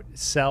about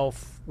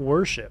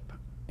self-worship,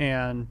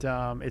 and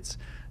it's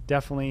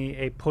definitely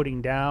a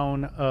putting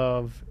down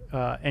of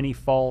any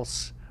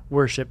false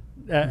worship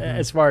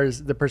as far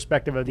as the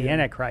perspective of the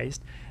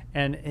Antichrist,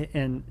 and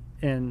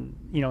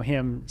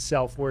him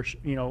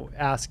self-worship,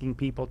 asking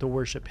people to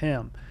worship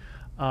him.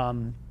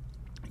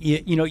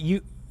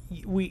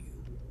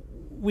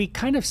 We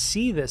kind of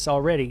see this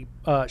already.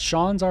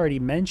 Sean's already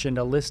mentioned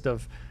a list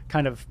of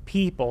kind of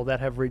people that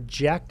have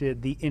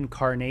rejected the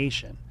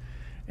incarnation,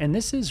 and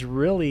this is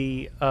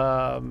really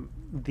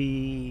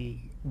the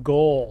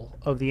goal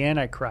of the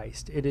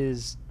Antichrist. It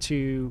is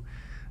to,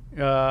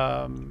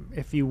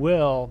 if you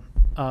will,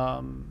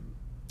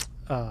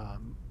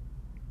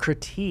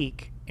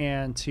 critique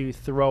and to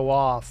throw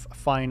off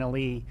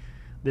finally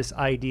this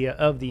idea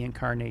of the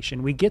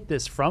incarnation. We get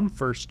this from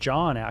 1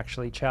 John,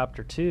 actually,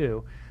 chapter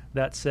 2,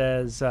 that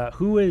says,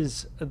 who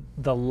is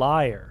the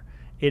liar?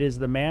 It is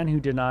the man who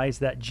denies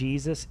that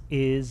Jesus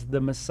is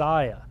the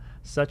Messiah.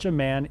 Such a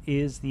man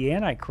is the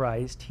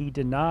Antichrist. He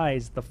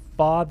denies the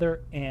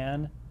Father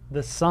and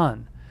the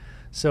Son.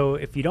 So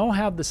if you don't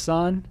have the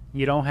Son,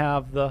 you don't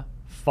have the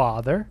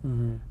Father,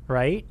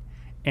 right?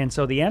 And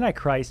so the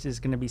Antichrist is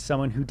going to be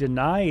someone who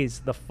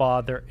denies the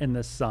Father and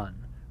the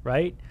Son,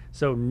 right?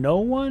 So no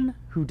one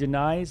who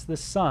denies the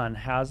Son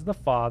has the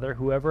Father.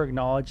 Whoever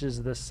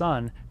acknowledges the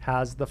Son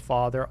has the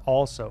Father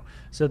also.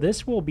 So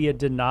this will be a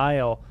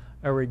denial,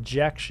 a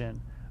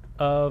rejection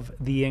of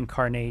the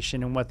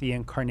incarnation and what the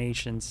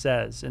incarnation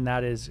says. And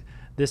that is,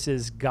 this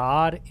is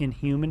God in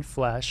human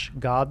flesh,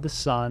 God the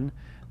Son.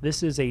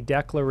 This is a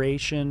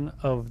declaration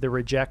of the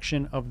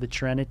rejection of the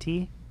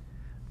Trinity.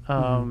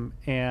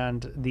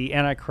 And the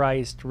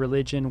Antichrist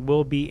religion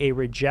will be a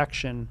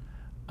rejection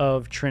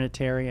of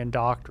Trinitarian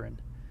doctrine.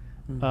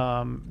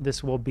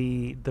 This will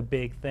be the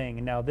big thing.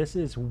 And now this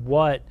is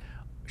what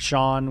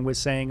Sean was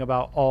saying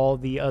about all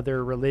the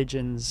other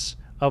religions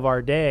of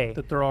our day.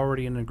 That they're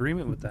already in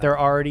agreement with that. They're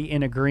already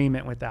in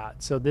agreement with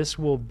that. So this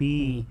will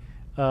be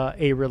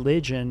a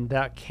religion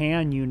that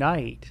can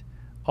unite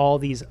all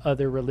these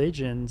other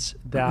religions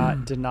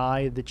that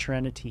deny the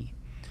Trinity.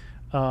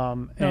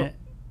 Now,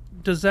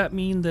 does that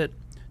mean that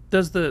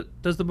does the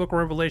book of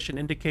Revelation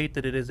indicate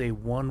that it is a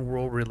one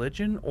world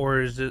religion,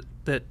 or is it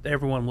that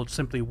everyone will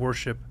simply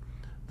worship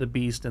the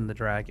beast and the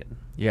dragon?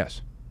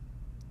 Yes.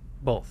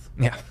 Both.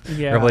 Yeah.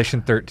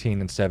 Revelation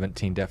 13 and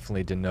 17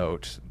 definitely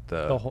denote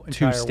the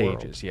two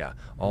stages. World. Yeah.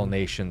 All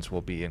nations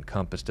will be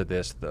encompassed to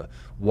this. The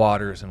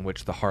waters in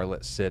which the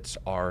harlot sits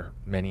are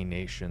many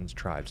nations,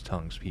 tribes,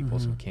 tongues,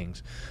 peoples, and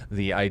kings.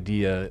 The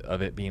idea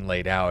of it being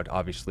laid out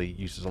obviously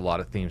uses a lot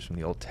of themes from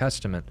the Old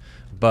Testament.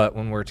 But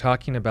when we're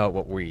talking about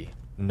what we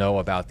know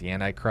about the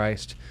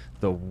Antichrist,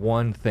 the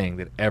one thing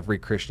that every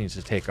Christian needs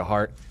to take to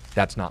heart,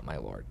 that's not my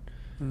Lord.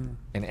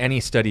 And any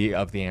study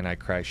of the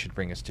Antichrist should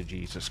bring us to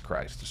Jesus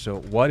Christ.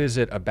 So what is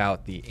it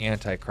about the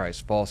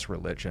Antichrist false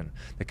religion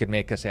that could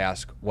make us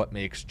ask, what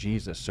makes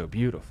Jesus so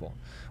beautiful?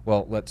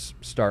 Well, let's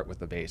start with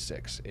the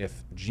basics.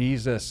 If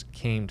Jesus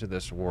came to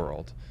this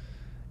world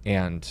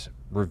and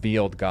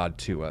revealed God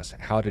to us,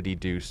 how did he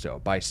do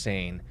so? By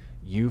saying,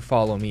 you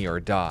follow me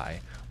or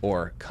die,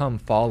 or come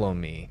follow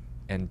me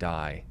and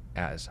die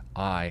as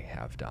I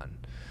have done.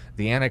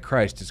 The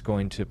Antichrist is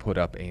going to put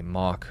up a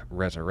mock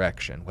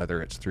resurrection,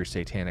 whether it's through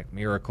satanic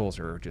miracles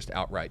or just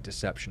outright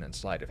deception and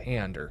sleight of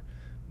hand, or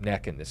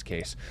neck in this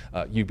case.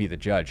 You be the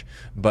judge.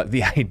 But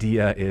the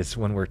idea is,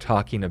 when we're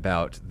talking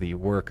about the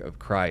work of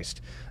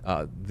Christ,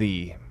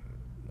 the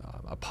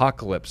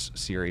Apocalypse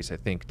series, I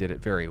think, did it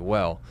very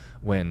well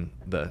when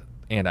the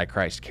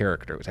Antichrist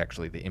character was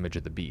actually the image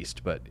of the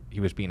beast, but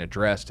he was being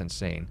addressed and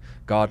saying,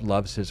 God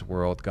loves his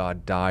world,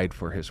 God died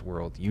for his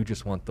world, you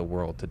just want the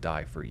world to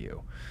die for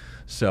you.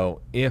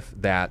 So if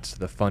that's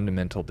the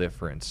fundamental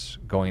difference,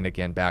 going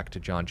again back to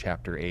John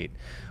chapter 8,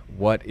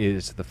 what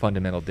is the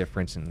fundamental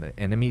difference in the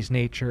enemy's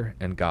nature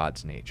and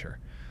God's nature?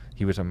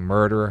 He was a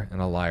murderer and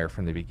a liar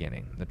from the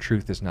beginning. The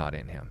truth is not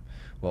in him.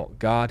 Well,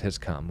 God has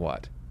come,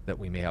 what? That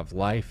we may have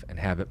life and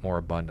have it more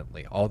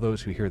abundantly. All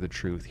those who hear the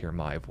truth hear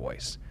my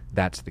voice.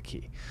 That's the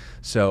key.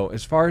 So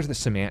as far as the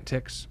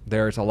semantics,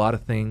 there's a lot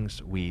of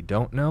things we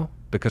don't know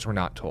because we're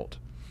not told.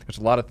 There's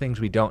a lot of things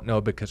we don't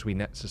know because we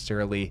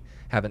necessarily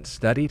haven't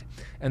studied,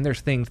 and there's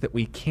things that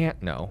we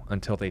can't know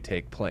until they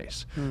take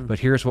place. But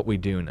here's what we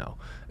do know.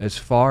 As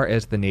far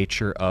as the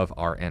nature of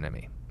our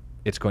enemy,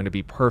 it's going to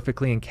be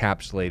perfectly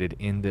encapsulated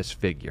in this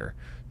figure,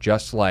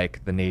 just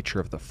like the nature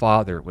of the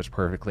Father was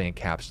perfectly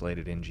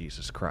encapsulated in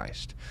Jesus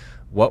Christ.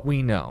 What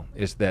we know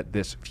is that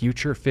this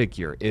future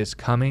figure is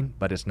coming,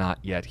 but is not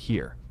yet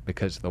here,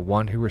 because the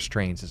one who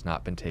restrains has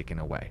not been taken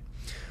away.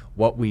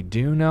 What we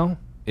do know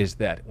is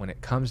that when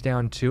it comes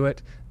down to it,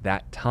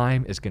 that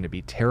time is going to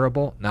be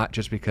terrible, not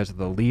just because of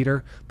the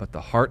leader, but the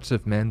hearts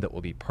of men that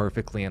will be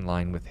perfectly in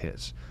line with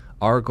his.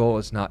 Our goal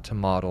is not to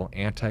model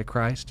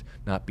Antichrist,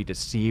 not be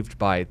deceived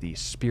by the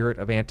spirit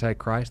of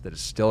Antichrist that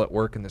is still at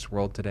work in this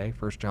world today,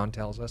 1 John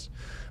tells us,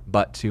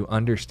 but to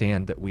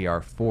understand that we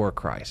are for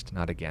Christ,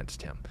 not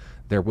against him.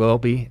 There will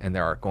be, and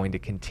there are going to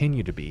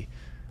continue to be,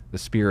 the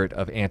spirit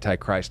of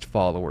Antichrist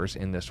followers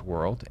in this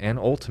world, and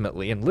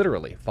ultimately and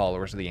literally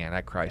followers of the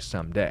Antichrist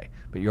someday.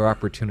 But your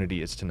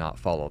opportunity is to not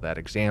follow that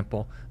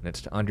example, and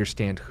it's to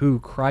understand who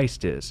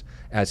Christ is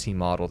as he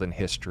modeled in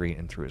history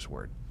and through his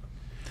word.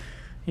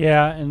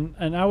 Yeah,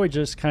 and I would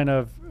just kind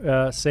of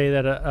say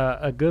that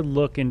a good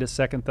look into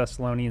 2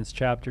 Thessalonians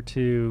chapter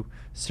 2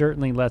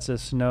 certainly lets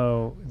us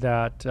know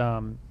that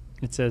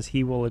it says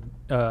he will,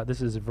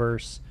 this is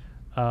verse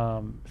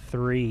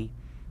 3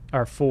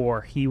 or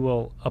 4, he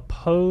will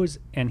oppose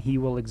and he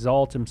will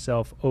exalt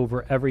himself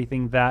over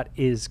everything that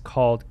is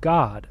called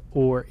God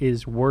or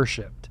is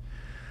worshipped,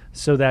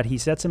 so that he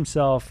sets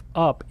himself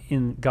up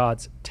in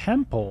God's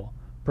temple,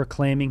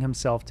 proclaiming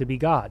himself to be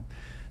God.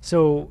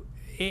 So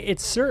it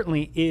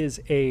certainly is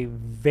a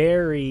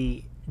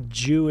very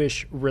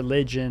Jewish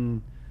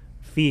religion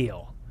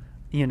feel,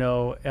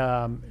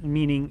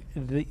 meaning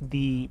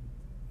the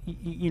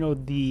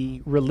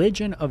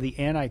religion of the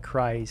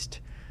Antichrist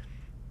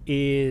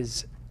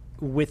is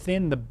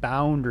within the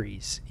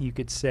boundaries, you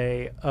could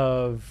say,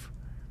 of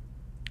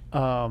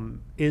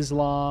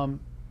Islam,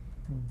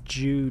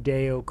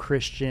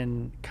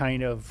 Judeo-Christian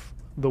kind of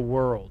the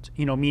world,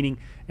 meaning,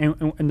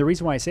 and the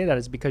reason why I say that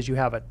is because you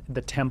have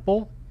the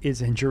temple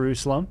is in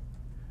Jerusalem,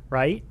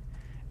 right?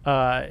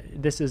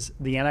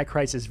 the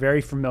Antichrist is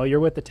very familiar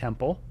with the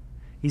temple.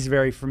 He's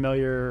very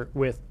familiar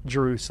with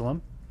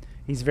Jerusalem.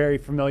 He's very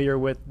familiar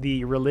with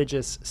the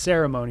religious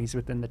ceremonies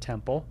within the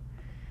temple.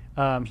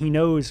 He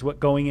knows what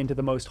going into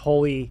the most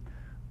holy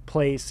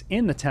place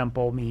in the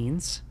temple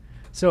means.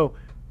 So,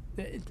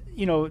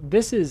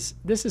 this is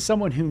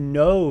someone who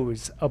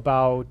knows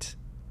about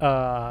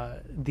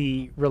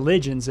the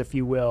religions, if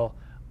you will,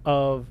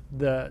 of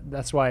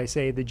that's why I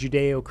say the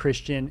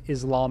Judeo-Christian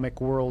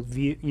Islamic world.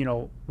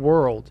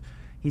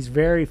 He's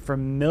very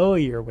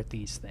familiar with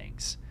these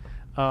things.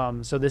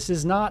 So this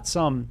is not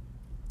some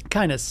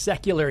kind of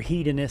secular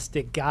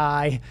hedonistic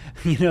guy,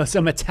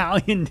 some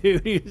Italian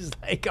dude who's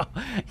like,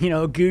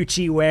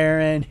 Gucci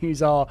wearing,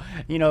 who's all,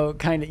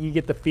 kind of, you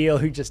get the feel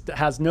who just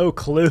has no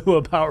clue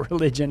about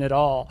religion at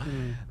all.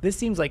 This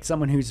seems like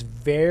someone who's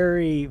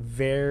very,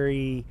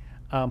 very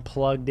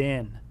plugged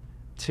in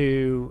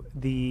to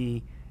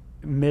the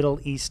Middle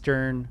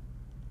Eastern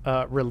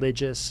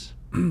religious,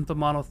 the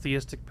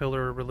monotheistic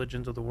pillar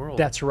religions of the world.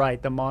 That's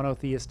right, the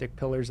monotheistic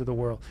pillars of the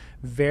world.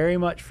 Very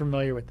much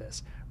familiar with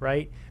this,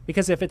 right?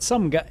 Because if it's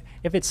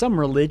some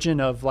religion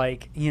of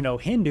like,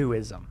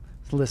 Hinduism,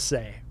 let's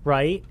say,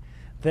 right?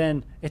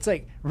 Then it's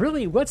like,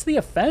 really, what's the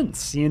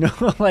offense,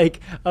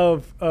 like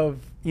of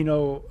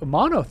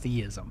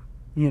monotheism?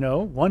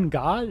 One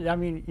God. I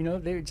mean,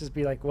 they would just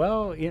be like,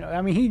 well, he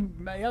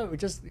would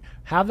just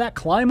have that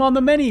climb on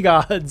the many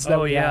gods.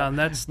 And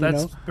that's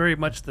very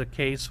much the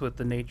case with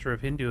the nature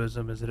of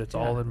Hinduism, is that it's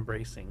all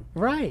embracing.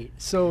 Right.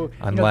 So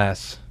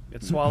unless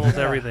it swallows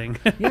everything.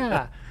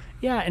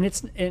 Yeah,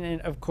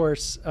 and of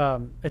course,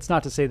 it's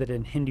not to say that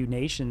in Hindu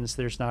nations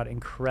there's not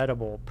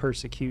incredible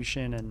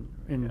persecution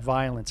and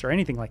violence or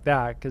anything like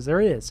that, because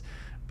there is,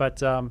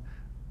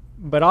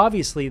 But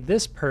obviously,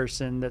 this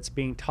person that's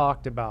being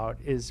talked about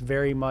is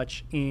very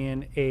much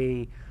in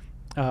a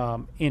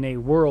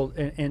world,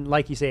 and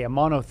like you say, a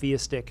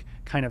monotheistic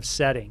kind of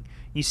setting.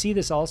 You see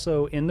this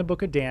also in the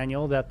book of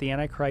Daniel, that the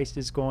Antichrist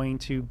is going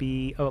to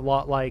be a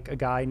lot like a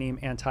guy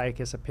named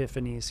Antiochus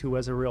Epiphanes, who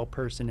was a real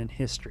person in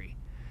history.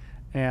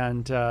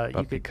 And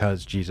but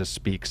because Jesus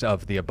speaks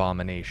of the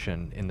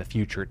abomination in the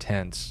future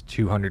tense,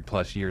 200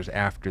 plus years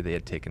after they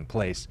had taken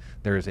place,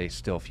 there is a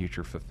still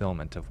future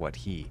fulfillment of what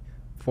he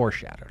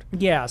foreshadowed.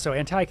 Yeah, so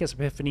Antiochus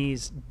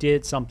Epiphanes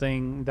did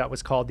something that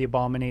was called the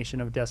abomination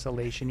of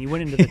desolation. He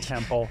went into the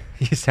temple.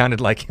 You sounded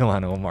like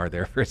Ilhan Omar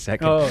there for a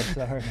second. Oh,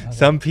 sorry.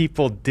 Some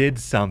people did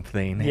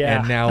something,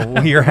 and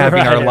now we are having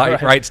our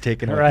rights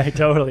taken away. Right,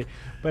 totally.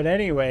 But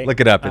anyway. Look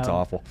it up, it's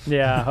awful.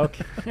 Yeah,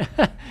 okay.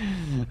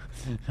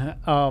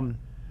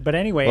 But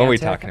anyway, what are we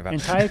talking about?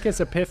 Antiochus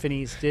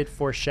Epiphanes did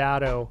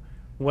foreshadow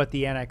what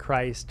the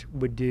Antichrist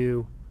would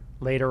do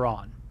later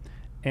on.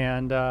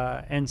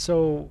 And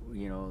so,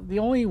 the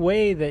only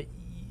way that,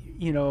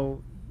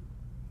 the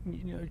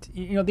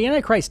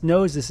Antichrist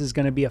knows this is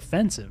going to be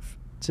offensive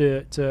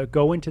to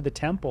go into the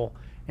temple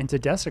and to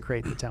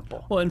desecrate the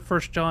temple. Well, and 1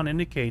 John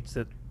indicates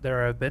that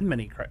there have been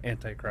many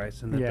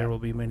antichrists and that there will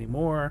be many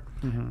more,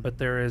 but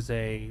there is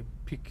a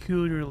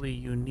peculiarly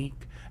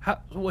unique...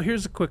 well,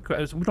 here's a quick... We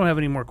don't have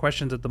any more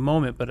questions at the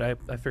moment, but I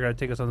figured I'd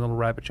take us on a little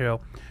rabbit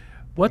trail.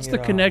 What's the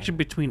connection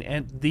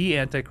between the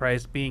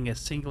Antichrist being a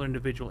singular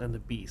individual and the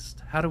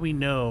beast? How do we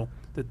know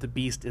that the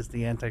beast is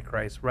the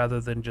Antichrist rather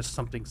than just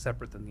something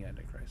separate than the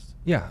Antichrist?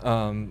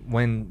 Yeah,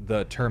 when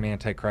the term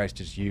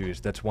Antichrist is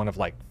used, that's one of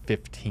like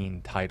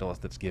 15 titles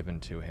that's given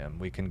to him.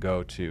 We can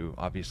go to,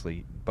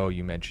 obviously, Bo,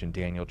 you mentioned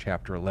Daniel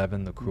chapter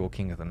 11, the cruel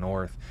king of the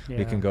north. Yeah,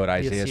 we can go to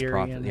Isaiah's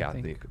prophet. Yeah,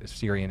 the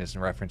Assyrian is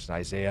in reference to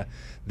Isaiah.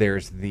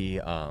 There's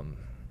the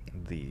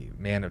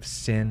man of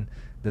sin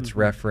that's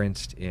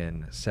referenced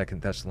in 2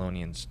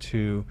 Thessalonians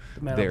 2.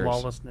 The man of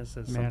lawlessness,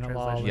 as some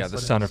translations. Yeah, the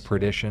son of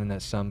perdition,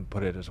 as some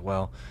put it as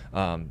well.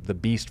 The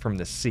beast from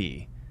the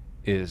sea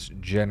is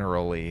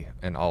generally,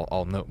 and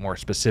I'll note more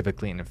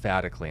specifically and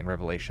emphatically in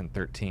Revelation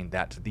 13,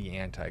 that's the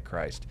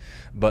Antichrist.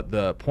 But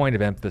the point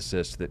of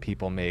emphasis that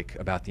people make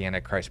about the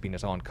Antichrist being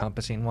his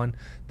all-encompassing one,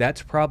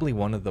 that's probably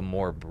one of the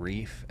more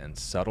brief and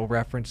subtle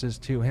references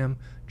to him,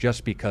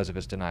 just because of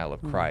his denial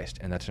of Christ,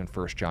 and that's in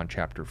 1 John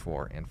chapter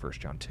 4 and 1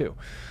 John 2.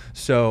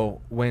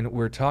 So when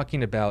we're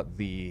talking about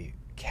the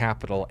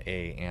capital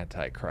A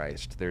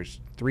Antichrist, there's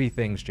three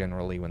things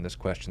generally when this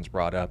question's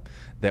brought up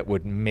that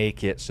would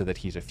make it so that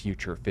he's a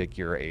future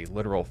figure, a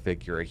literal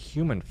figure, a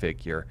human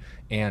figure,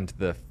 and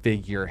the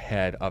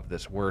figurehead of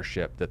this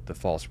worship that the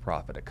false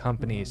prophet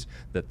accompanies,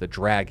 that the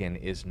dragon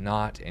is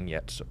not and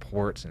yet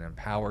supports and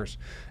empowers.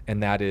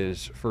 And that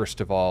is,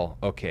 first of all,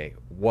 okay,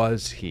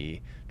 was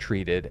he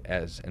treated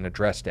as and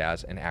addressed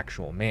as an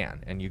actual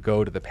man? And you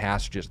go to the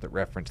passages that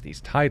reference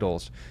these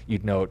titles,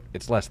 you'd note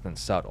it's less than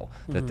subtle,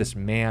 that this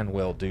man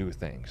will do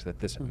things, that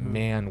this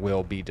man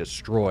will be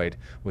destroyed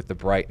with the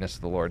brightness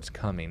of the Lord's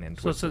coming. And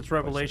so since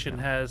Revelation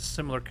has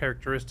similar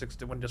characteristics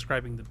to when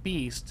describing the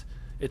beast,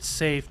 it's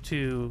safe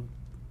to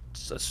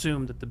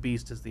assume that the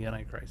beast is the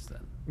Antichrist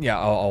then. Yeah,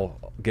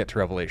 I'll get to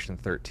Revelation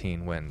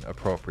 13 when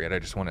appropriate. I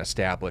just want to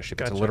establish if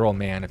it's a Gotcha. literal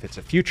man, if it's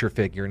a future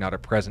figure, not a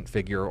present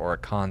figure or a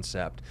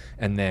concept,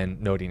 and then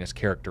noting his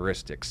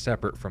characteristics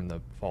separate from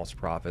the false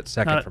prophet,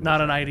 second from Not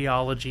the an dragon.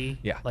 ideology,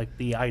 Yeah. like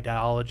the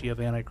ideology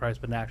of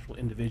Antichrist, but an actual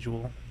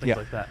individual, things Yeah.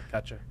 like that.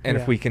 Gotcha. And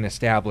Yeah. if we can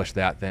establish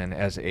that then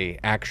as a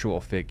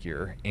actual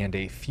figure and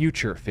a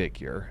future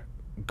figure,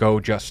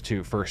 go just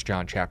to 1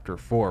 John chapter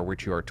 4,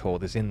 which you are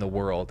told is in the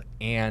world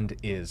and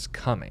is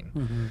coming.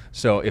 Mm-hmm.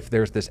 So if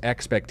there's this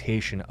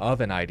expectation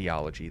of an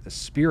ideology, the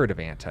spirit of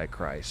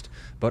Antichrist,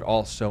 but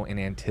also an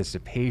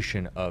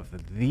anticipation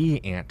of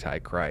the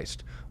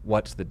Antichrist,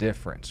 what's the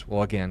difference?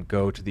 Well, again,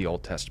 go to the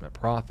Old Testament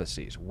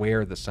prophecies,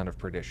 where the son of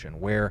perdition,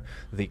 where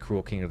the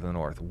cruel king of the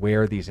north,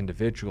 where these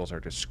individuals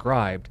are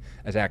described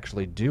as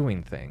actually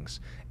doing things,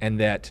 and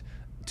that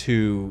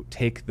to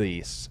take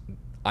this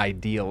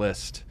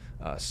idealist,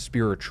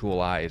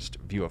 spiritualized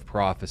view of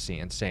prophecy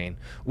and saying,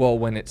 well,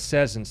 when it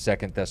says in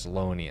 2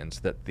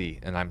 Thessalonians that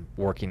and I'm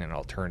working in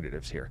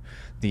alternatives here,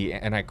 the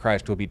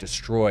Antichrist will be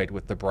destroyed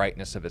with the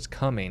brightness of his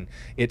coming,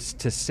 it's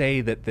to say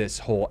that this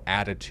whole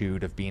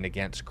attitude of being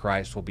against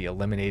Christ will be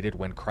eliminated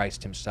when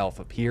Christ himself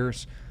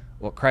appears.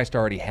 Well, Christ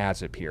already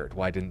has appeared.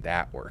 Why didn't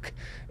that work?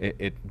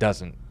 It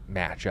doesn't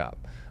match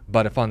up.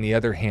 But if, on the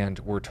other hand,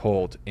 we're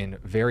told in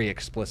very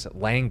explicit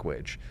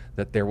language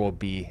that there will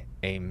be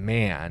a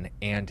man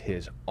and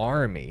his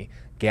army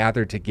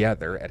gathered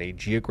together at a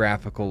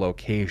geographical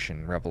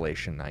location,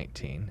 Revelation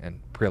 19, and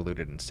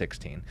preluded in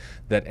 16,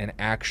 that an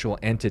actual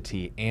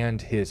entity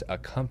and his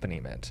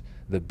accompaniment,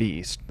 the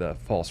beast, the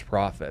false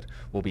prophet,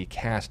 will be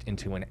cast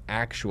into an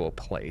actual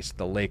place,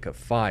 the lake of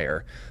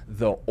fire,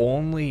 the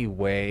only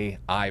way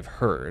I've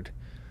heard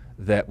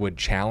that would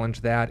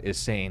challenge that is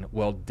saying,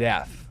 well,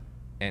 death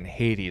and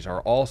Hades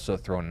are also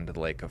thrown into the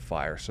lake of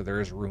fire, so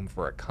there is room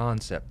for a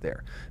concept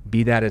there.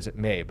 Be that as it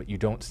may, but you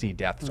don't see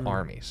death's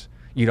armies.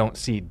 You don't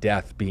see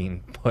death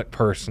being put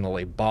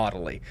personally,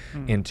 bodily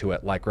into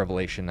it like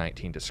Revelation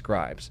 19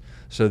 describes.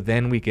 So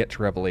then we get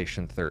to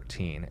Revelation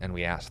 13 and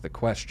we ask the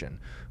question,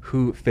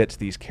 who fits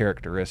these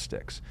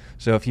characteristics?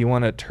 So if you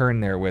want to turn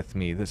there with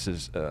me, this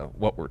is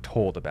what we're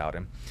told about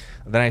him.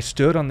 Then I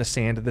stood on the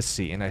sand of the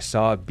sea, and I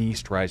saw a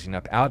beast rising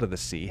up out of the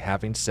sea,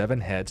 having 7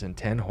 heads and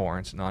 10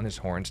 horns, and on his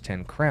horns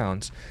 10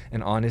 crowns,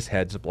 and on his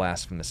heads a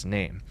blasphemous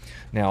name.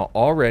 Now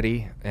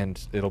already,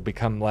 and it'll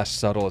become less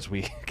subtle as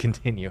we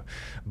continue,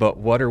 but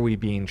what are we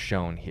being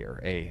shown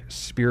here? A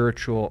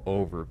spiritual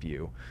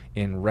overview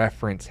in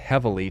reference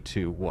heavily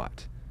to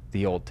what?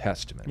 The Old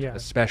Testament, Yeah.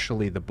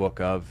 especially the book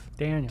of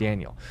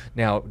Daniel.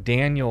 Now,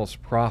 Daniel's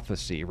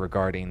prophecy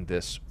regarding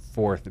this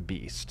 4th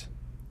beast,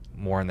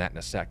 more on that in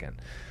a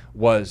second,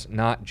 was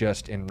not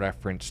just in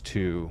reference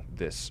to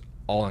this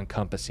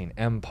all-encompassing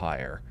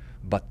empire,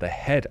 but the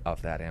head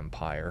of that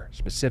empire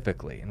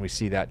specifically. And we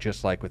see that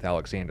just like with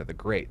Alexander the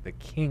Great, the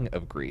king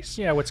of Greece.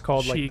 Yeah, what's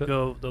called like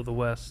She-Go of the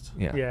West.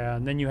 yeah,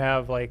 and then you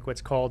have like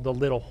what's called the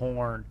little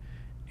horn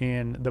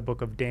in the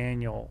book of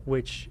Daniel,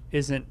 which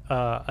isn't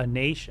a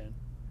nation.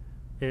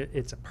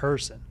 It's a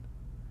person.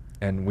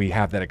 And we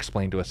have that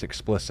explained to us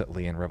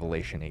explicitly in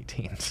Revelation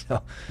 18,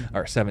 so,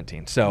 or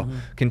 17. So,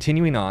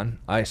 continuing on,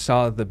 I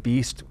saw the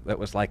beast that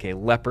was like a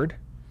leopard.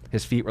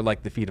 His feet were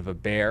like the feet of a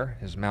bear,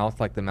 his mouth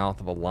like the mouth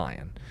of a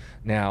lion.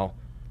 Now,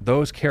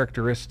 those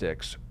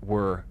characteristics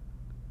were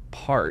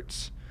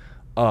parts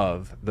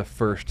of the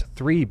first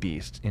 3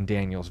 beasts in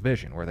Daniel's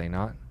vision, were they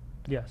not?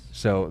 Yes.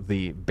 So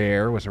the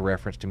bear was a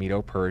reference to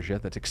Medo-Persia,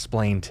 that's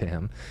explained to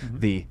him.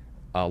 The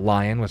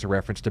lion was a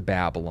reference to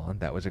Babylon,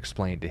 that was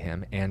explained to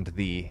him. And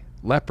the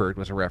leopard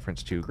was a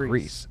reference to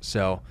Greece.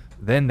 So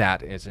then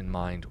that is in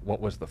mind.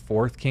 What was the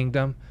 4th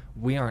kingdom?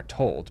 We aren't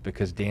told,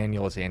 because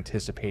Daniel is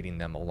anticipating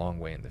them a long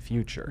way in the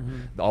future.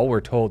 All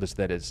we're told is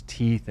that his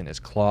teeth and his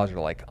claws are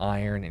like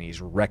iron, and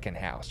he's wrecking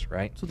house,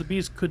 right? So the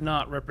beast could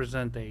not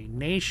represent a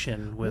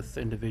nation with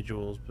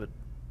individuals, but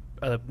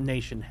a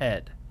nation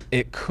head.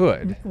 It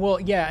could. Well,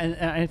 yeah,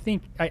 and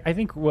I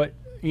think what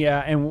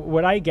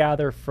what I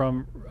gather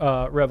from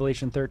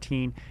Revelation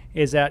 13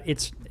 is that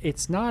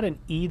it's not an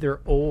either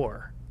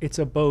or. It's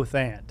a both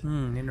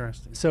and.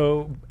 Interesting.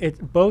 So it's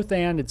both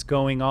and it's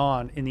going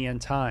on in the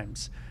end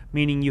times,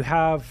 meaning you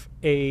have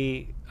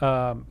this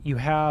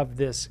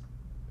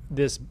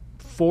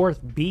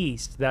 4th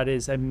beast that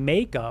is a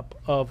makeup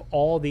of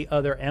all the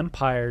other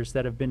empires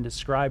that have been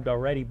described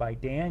already by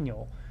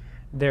Daniel.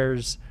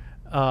 There's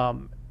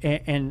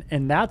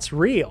and that's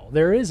real.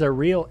 There is a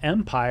real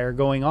empire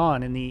going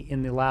on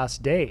in the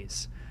last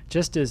days.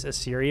 Just as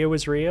Assyria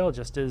was real,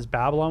 just as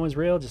Babylon was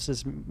real, just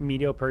as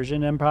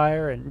Medo-Persian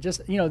Empire, and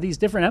just these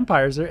different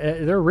empires,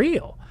 they're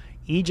real.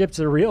 Egypt's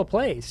a real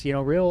place,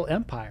 real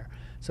empire.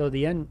 So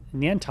in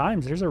the end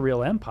times, there's a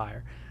real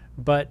empire,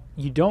 but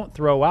you don't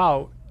throw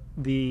out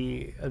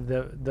the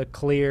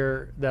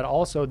clear that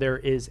also there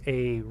is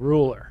a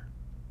ruler,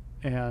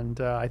 and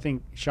I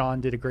think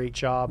Sean did a great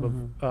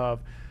job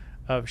of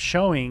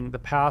showing the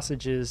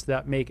passages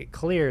that make it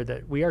clear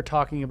that we are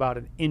talking about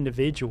an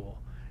individual.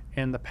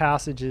 and the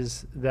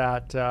passages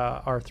that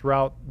are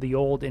throughout the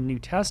Old and New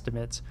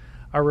Testaments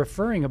are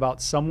referring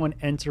about someone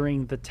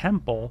entering the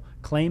temple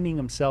claiming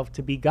himself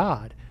to be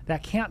God.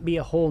 That can't be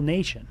a whole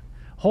nation.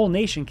 Whole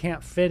nation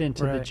can't fit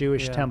into the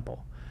Jewish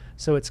temple.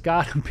 So it's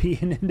got to be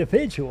an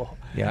individual.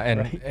 Yeah,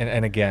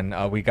 and again,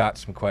 we got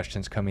some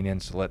questions coming in,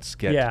 so let's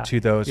get to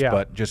those. Yeah.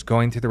 But just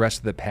going through the rest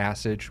of the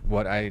passage,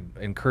 what I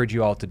encourage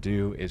you all to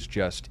do is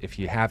just, if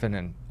you have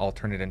an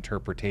alternate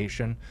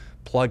interpretation,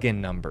 plug in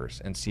numbers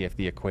and see if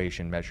the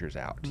equation measures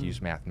out, to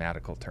use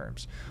mathematical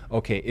terms.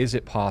 Okay, is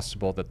it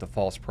possible that the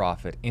false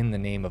prophet in the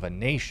name of a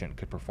nation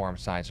could perform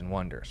signs and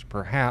wonders?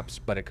 Perhaps,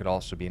 but it could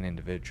also be an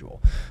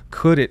individual.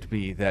 Could it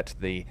be that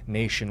the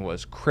nation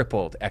was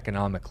crippled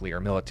economically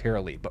or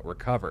militarily but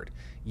recovered?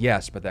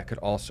 Yes, but that could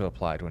also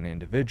apply to an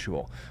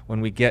individual.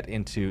 When we get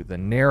into the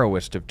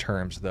narrowest of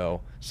terms, though,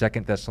 2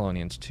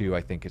 Thessalonians 2,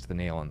 I think, is the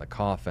nail in the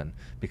coffin,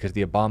 because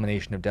the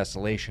abomination of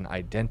desolation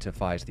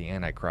identifies the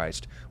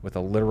Antichrist with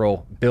a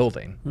literal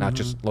building, not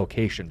just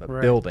location,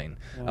 but building,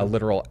 a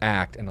literal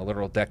act and a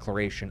literal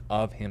declaration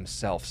of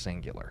himself,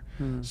 singular.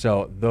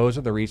 So those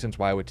are the reasons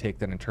why I would take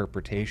that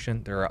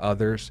interpretation. There are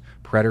others,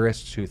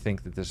 preterists, who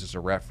think that this is a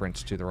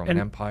reference to the Roman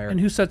Empire.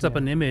 And who sets up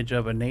an image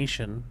of a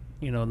nation.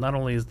 Not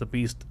only is the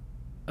beast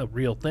a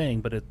real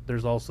thing, but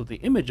there's also the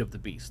image of the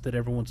beast that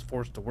everyone's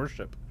forced to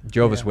worship.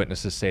 Jehovah's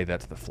Witnesses say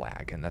that's the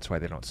flag, and that's why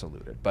they don't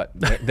salute it. But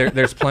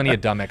there's plenty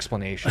of dumb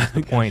explanations.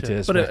 The point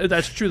is... But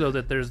that's true, though,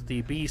 that there's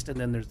the beast, and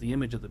then there's the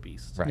image of the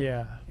beast. Right.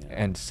 Yeah.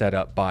 And set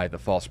up by the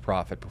false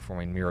prophet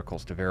performing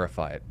miracles to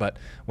verify it. But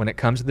when it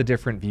comes to the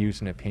different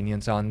views and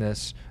opinions on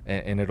this,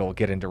 and it'll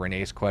get into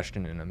Renee's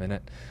question in a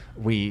minute,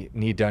 we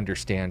need to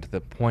understand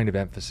the point of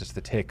emphasis,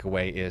 the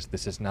takeaway is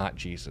this is not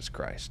Jesus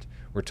Christ.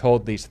 We're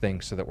told these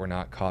things so that we're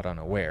not caught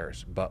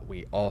unawares, but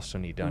we also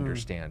need to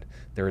understand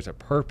there is a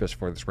purpose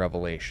for this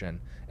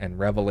revelation, and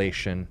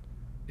revelation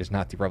is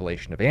not the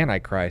revelation of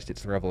Antichrist,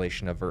 it's the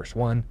revelation of verse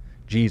 1,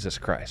 Jesus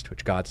Christ,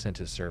 which God sent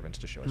his servants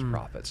to show his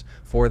prophets,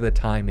 for the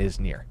time is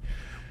near.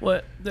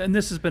 Well, and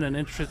this has been an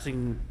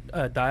interesting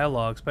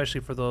dialogue,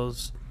 especially for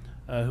those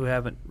who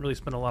haven't really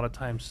spent a lot of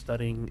time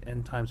studying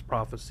end times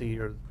prophecy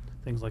or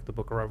things like the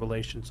book of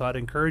Revelation. So I'd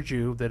encourage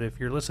you that if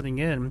you're listening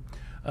in,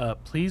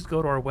 please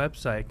go to our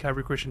website,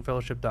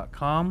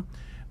 CalvaryChristianFellowship.com.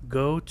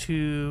 Go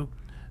to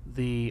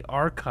the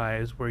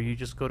archives where you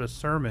just go to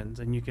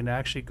sermons, and you can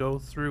actually go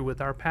through with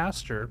our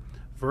pastor,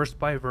 verse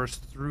by verse,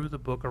 through the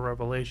book of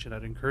Revelation.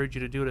 I'd encourage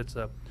you to do it. It's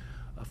a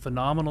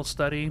phenomenal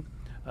study.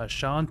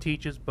 Sean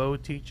teaches, Bo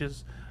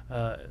teaches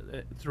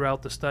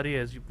throughout the study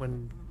at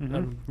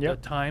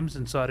times,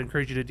 and so I'd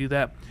encourage you to do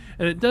that.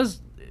 And it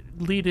does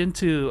lead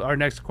into our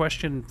next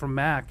question from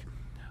Mac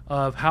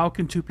of how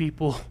can two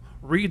people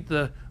read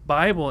the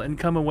Bible and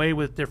come away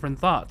with different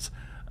thoughts.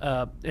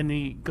 And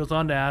he goes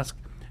on to ask,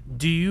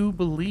 do you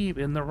believe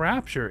in the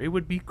rapture? It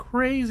would be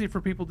crazy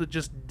for people to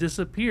just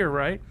disappear,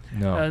 right?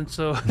 No. And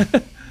so,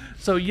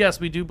 so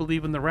yes, we do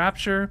believe in the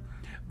rapture,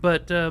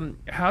 but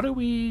how do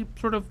we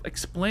sort of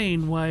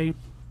explain why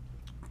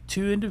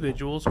two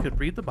individuals could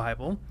read the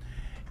Bible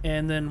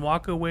and then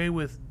walk away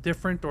with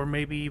different or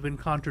maybe even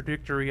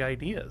contradictory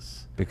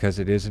ideas? Because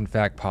it is in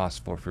fact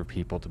possible for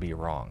people to be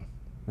wrong.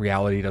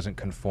 Reality doesn't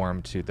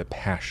conform to the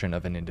passion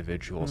of an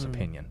individual's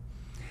opinion.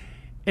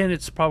 And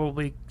it's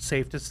probably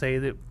safe to say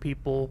that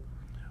people,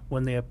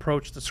 when they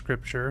approach the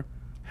scripture,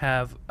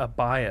 have a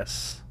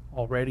bias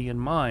already in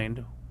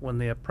mind when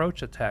they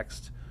approach a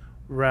text,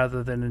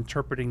 rather than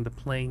interpreting the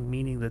plain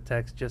meaning of the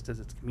text just as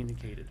it's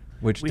communicated.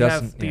 We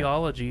have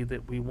theology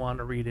that we want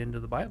to read into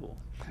the Bible.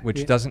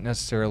 Which doesn't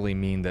necessarily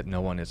mean that no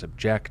one is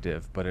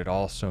objective, but it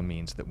also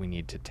means that we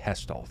need to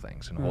test all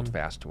things and hold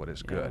fast to what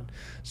is good.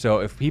 So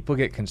if people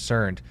get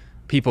concerned,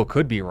 people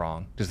could be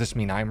wrong. Does this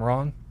mean I'm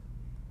wrong?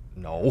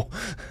 No.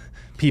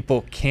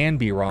 People can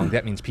be wrong.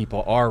 That means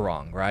people are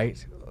wrong,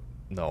 right?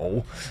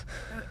 No.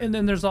 And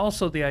then there's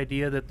also the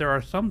idea that there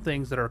are some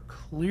things that are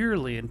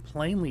clearly and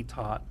plainly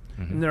taught,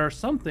 and there are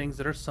some things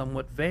that are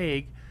somewhat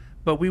vague,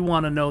 but we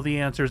want to know the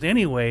answers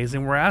anyways,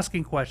 and we're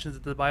asking questions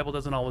that the Bible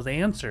doesn't always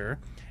answer,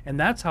 and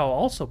that's how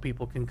also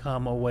people can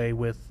come away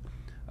with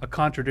a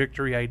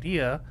contradictory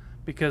idea,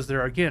 because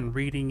they're, again,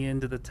 reading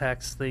into the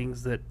text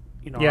things that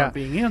aren't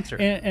being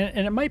answered.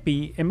 And it might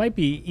be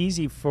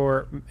easy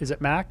for, is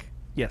it Mac?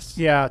 Yes.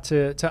 Yeah,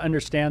 to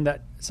understand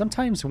that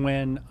sometimes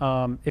when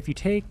if you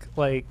take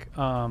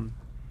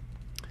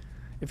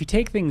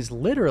things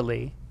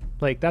literally,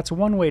 like that's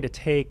one way to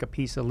take a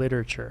piece of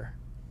literature.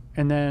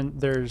 And then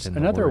there's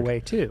another way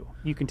too.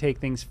 You can take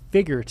things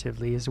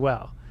figuratively as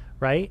well,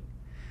 right?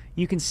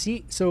 You can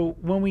see, so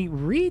when we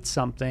read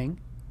something,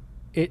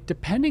 it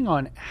depending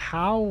on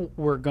how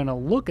we're going to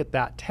look at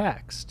that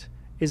text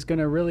is going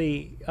to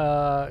really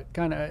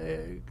kind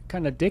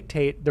of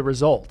dictate the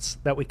results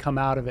that we come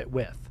out of it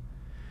with.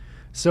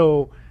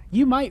 So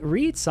you might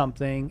read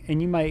something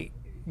and you might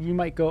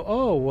go,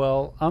 oh,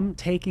 well, I'm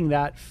taking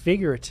that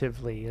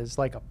figuratively as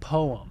like a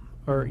poem,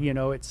 or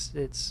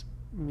it's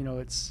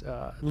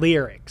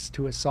lyrics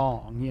to a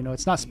song.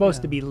 It's not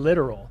supposed to be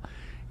literal.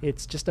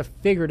 It's just a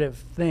figurative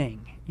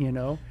thing,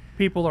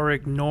 people are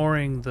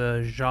ignoring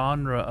the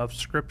genre of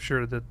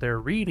scripture that they're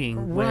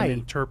reading when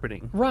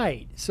interpreting.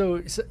 Right.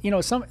 So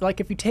some, like,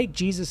 if you take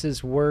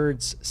Jesus's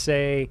words,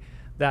 say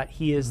that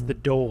he is the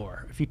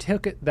door. If you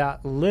took it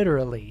that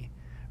literally,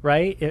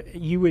 right,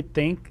 you would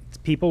think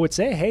people would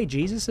say, "Hey,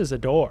 Jesus is a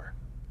door.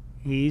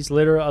 He's a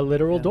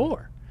literal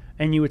door."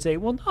 And you would say,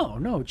 "Well,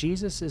 no,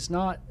 Jesus is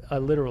not a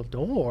literal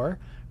door,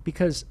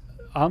 because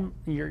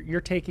you're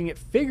taking it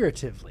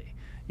figuratively.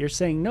 You're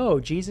saying, no,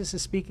 Jesus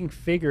is speaking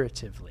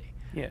figuratively."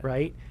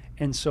 Right?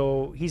 And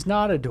so he's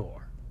not a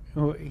door.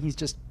 He's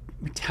just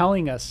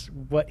telling us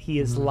what he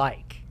is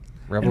like.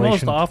 And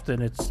most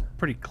often it's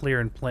pretty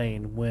clear and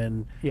plain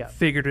when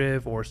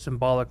figurative or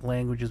symbolic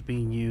language is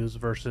being used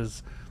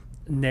versus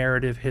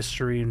narrative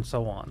history and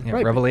so on.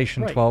 Yeah,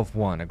 Revelation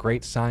 12:1, a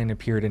great sign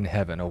appeared in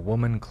heaven, a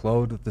woman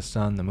clothed with the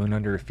sun, the moon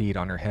under her feet,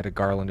 on her head a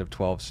garland of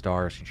 12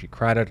 stars, and she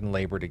cried out in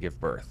labor to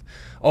give birth.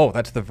 Oh,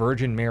 that's the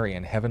Virgin Mary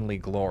in heavenly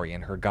glory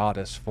in her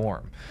goddess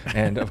form.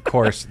 And of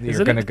course,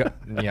 you're going to go,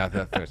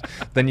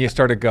 then you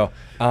start to go,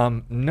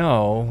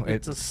 no,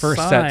 it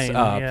first sets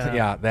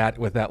up that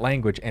with that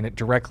language, and it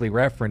directly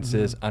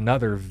references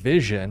another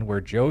vision where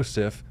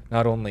Joseph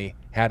not only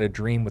had a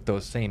dream with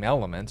those same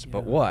elements,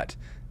 but what?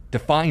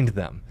 Defined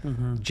them.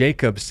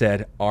 Jacob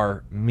said,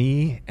 "Are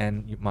me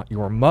and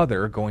your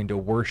mother going to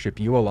worship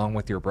you along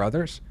with your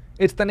brothers?"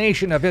 It's the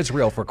nation of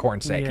Israel, for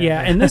corn's sake.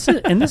 Yeah, and this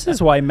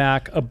is why,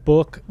 Mac, a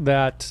book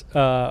that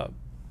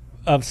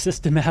of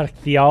systematic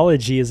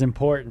theology is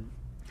important.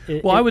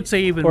 I would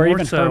say even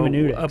more so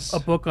hermeneutics. A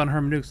book on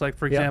hermeneutics, like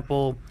for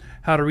example,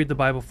 How to Read the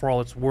Bible for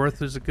All It's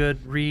Worth is a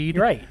good read.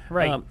 Right.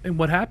 And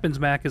what happens,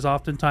 Mac, is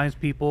oftentimes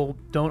people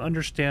don't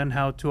understand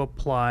how to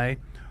apply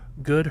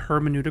good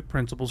hermeneutic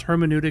principles.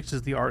 Hermeneutics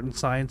is the art and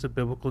science of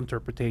biblical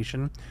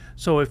interpretation.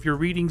 So if you're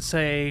reading,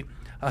 say,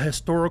 a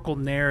historical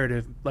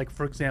narrative, like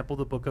for example,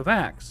 the book of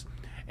Acts,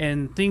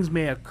 and things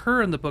may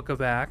occur in the book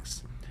of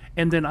Acts,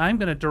 and then I'm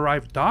going to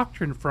derive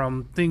doctrine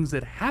from things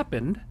that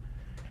happened,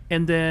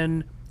 and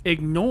then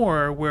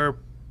ignore where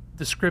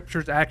the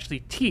scriptures actually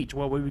teach,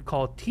 what we would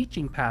call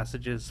teaching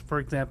passages, for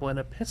example, an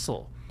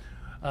epistle,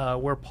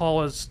 where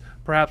Paul is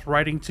perhaps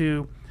writing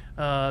to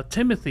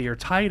Timothy or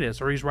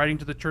Titus, or he's writing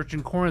to the church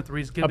in Corinth, where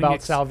he's giving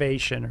about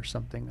salvation or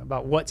something,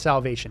 about what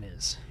salvation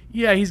is.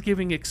 Yeah, he's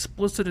giving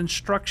explicit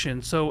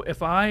instruction. So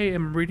if I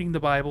am reading the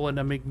Bible and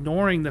I'm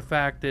ignoring the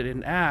fact that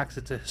in Acts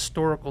it's a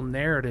historical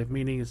narrative,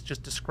 meaning it's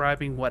just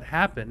describing what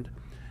happened,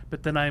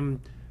 but then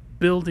I'm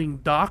building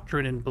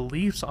doctrine and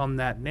beliefs on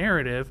that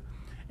narrative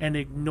and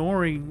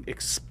ignoring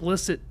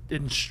explicit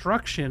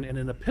instruction in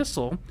an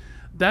epistle,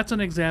 that's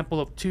an example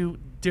of two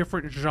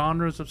different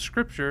genres of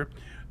scripture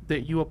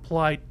that you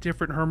apply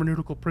different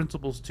hermeneutical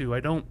principles to. I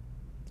don't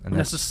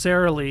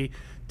necessarily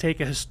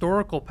take a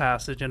historical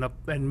passage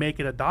and make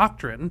it a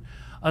doctrine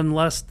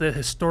unless the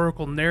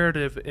historical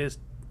narrative is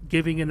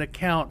giving an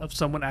account of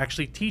someone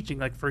actually teaching.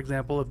 Like, for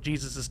example, if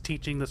Jesus is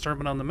teaching the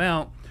Sermon on the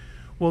Mount,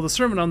 well, the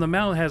Sermon on the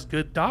Mount has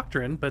good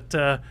doctrine, but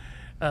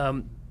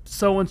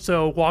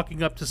so-and-so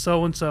walking up to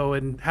so-and-so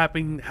and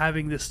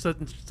having this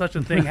such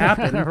a thing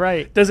happen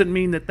doesn't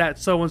mean that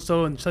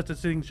so-and-so and such a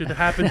thing should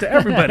happen to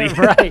everybody.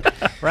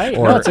 Right.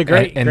 Or, no, it's a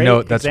great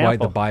note, that's example. why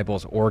the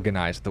Bible's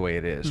organized the way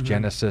it is.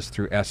 Genesis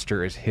through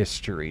Esther is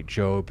history.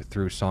 Job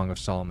through Song of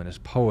Solomon is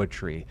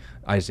poetry.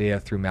 Isaiah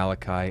through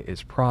Malachi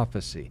is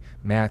prophecy.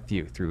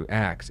 Matthew through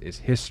Acts is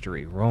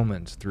history.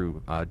 Romans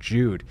through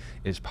Jude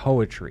is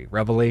poetry.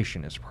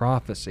 Revelation is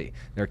prophecy.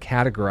 They're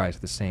categorized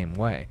the same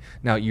way.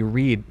 Now, you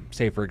read,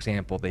 say, for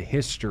example, the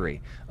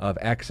history of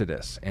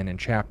Exodus, and in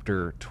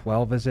chapter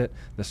 12, is it?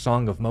 The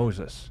Song of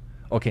Moses.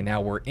 Okay,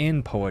 now we're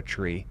in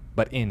poetry,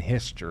 but in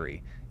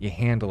history. You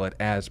handle it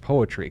as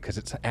poetry because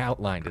it's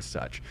outlined as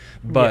such.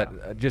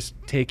 But just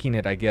taking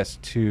it, I guess,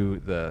 to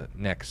the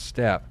next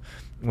step,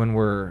 when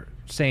we're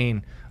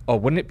saying, oh,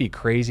 wouldn't it be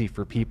crazy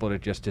for people to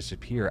just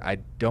disappear? I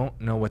don't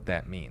know what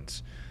that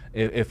means.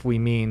 If we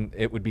mean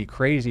it would be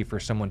crazy for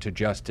someone to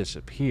just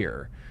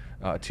disappear,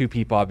 two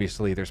people,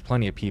 obviously, there's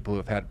plenty of people who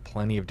have had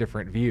plenty of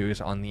different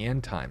views on the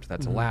end times.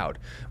 That's allowed.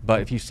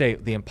 But if you say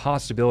the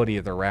impossibility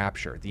of the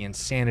rapture, the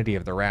insanity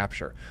of the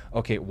rapture,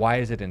 okay, why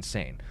is it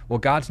insane? Well,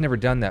 God's never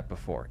done that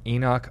before.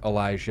 Enoch,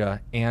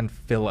 Elijah, and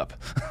Philip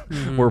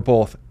were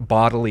both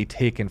bodily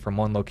taken from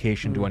one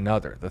location to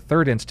another. The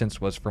third instance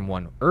was from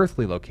one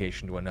earthly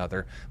location to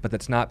another, but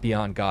that's not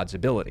beyond God's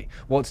ability.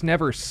 Well, it's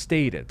never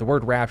stated. The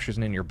word rapture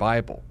isn't in your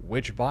Bible.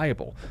 Which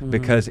Bible?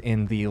 Because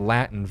in the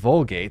Latin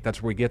Vulgate,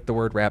 that's where we get the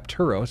word rapturos.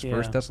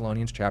 1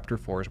 Thessalonians chapter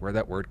 4 is where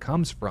that word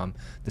comes from.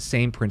 The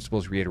same principle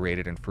is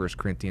reiterated in 1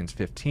 Corinthians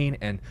 15,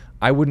 and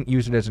I wouldn't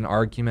use it as an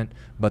argument,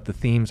 but the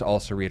theme's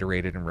also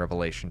reiterated in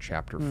Revelation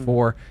chapter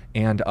 4,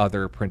 and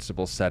other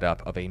principles set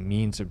up of a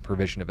means of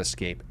provision of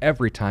escape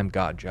every time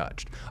God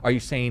judged. Are you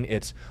saying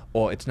it's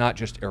not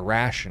just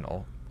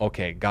irrational?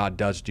 Okay, God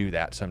does do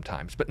that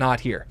sometimes, but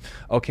not here.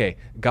 Okay,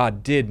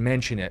 God did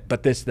mention it,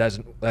 but that's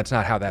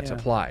not how that's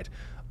applied.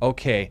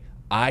 Okay,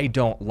 I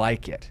don't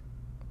like it.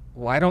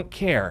 Well, I don't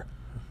care.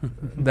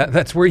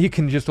 That's where you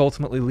can just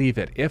ultimately leave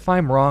it. If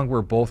I'm wrong,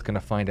 we're both going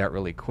to find out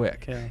really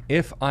quick.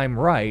 If I'm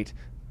right,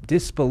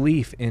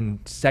 disbelief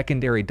in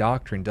secondary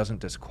doctrine doesn't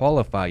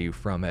disqualify you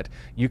from it.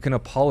 You can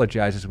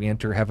apologize as we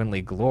enter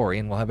heavenly glory,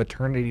 and we'll have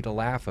eternity to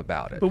laugh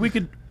about it. But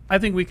I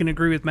think we can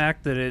agree with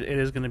Mac that it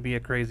is going to be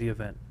a crazy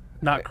event.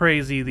 Not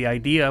crazy, the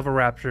idea of a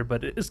rapture,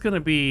 but it's going to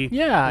be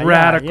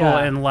radical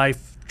and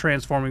life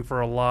transforming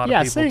for a lot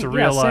of people to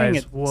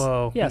realize,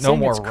 whoa, no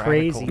more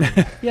crazy.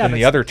 than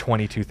the other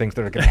 22 things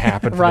that are going to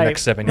happen for the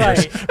next 7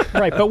 years.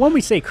 Right. But when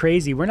we say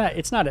crazy,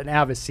 it's not an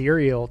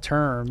adversarial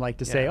term like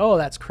to say, oh,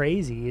 that's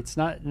crazy. It's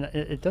not.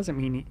 It doesn't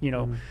mean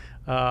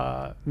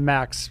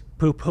Max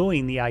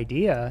poo-pooing the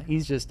idea.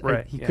 He's just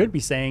he could be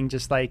saying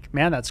just like,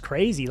 man, that's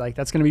crazy. Like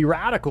that's going to be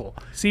radical.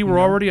 See, we're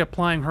already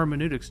applying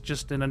hermeneutics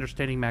just in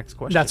understanding Mac's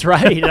question. That's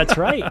right. That's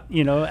right.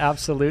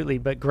 Absolutely.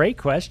 But great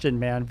question,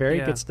 man. Very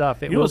good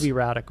stuff. It will be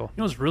radical.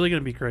 What's really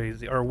going to be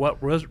crazy, or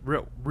what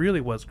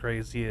really was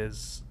crazy,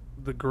 is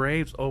the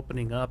graves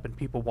opening up and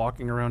people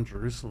walking around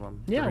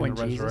Jerusalem during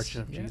the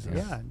resurrection of Jesus.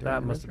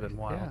 That must have been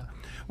wild. Yeah.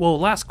 Well,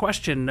 last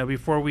question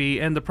before we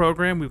end the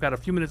program. We've got a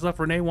few minutes left.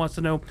 Renee wants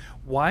to know,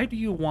 why do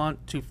you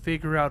want to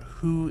figure out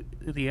who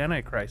the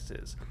Antichrist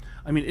is?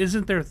 I mean,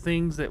 isn't there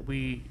things that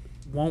we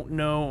won't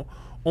know?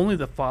 Only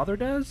the Father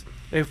does?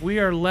 If we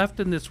are left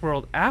in this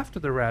world after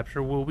the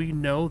rapture, will we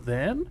know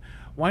then?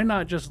 Why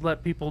not just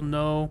let people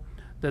know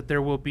that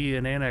there will be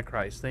an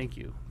Antichrist? Thank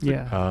you.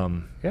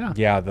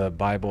 The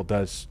Bible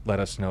does let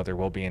us know there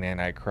will be an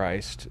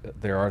Antichrist.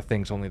 There are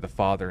things only the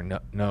Father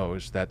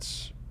knows.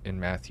 That's in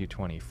Matthew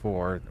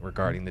 24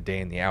 regarding the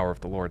day and the hour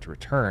of the Lord's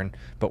return,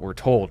 but we're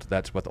told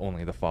that's what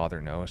only the Father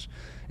knows.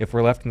 If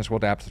we're left in this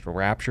world after the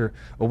rapture,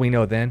 what we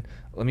know then,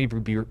 let me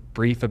be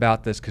brief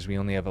about this because we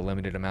only have a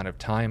limited amount of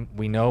time.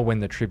 We know when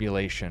the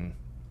tribulation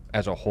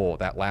as a whole,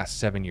 that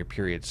last 7-year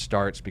period,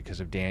 starts because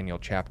of Daniel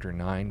chapter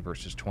 9,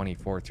 verses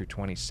 24 through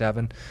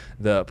 27.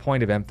 The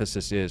point of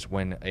emphasis is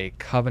when a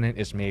covenant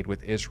is made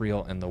with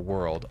Israel and the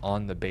world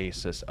on the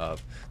basis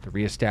of the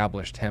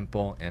reestablished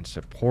temple and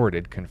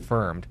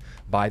confirmed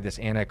by this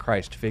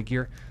Antichrist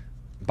figure.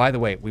 By the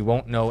way, we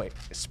won't know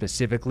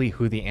specifically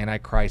who the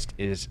Antichrist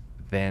is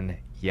then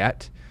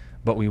yet,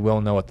 but we will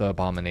know at the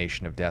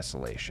abomination of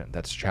desolation.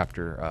 That's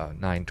chapter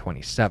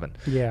 9:27.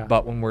 Yeah.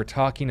 But when we're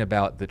talking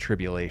about the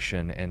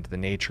tribulation and the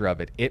nature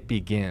of it, it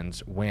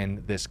begins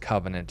when this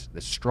covenant,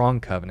 this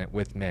strong covenant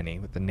with many,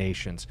 with the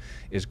nations,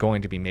 is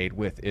going to be made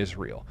with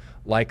Israel.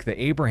 Like the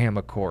Abraham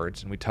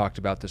Accords, and we talked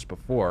about this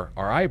before,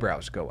 our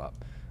eyebrows go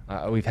up.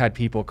 We've had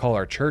people call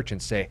our church and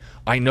say,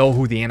 I know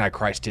who the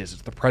Antichrist is.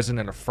 It's the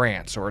president of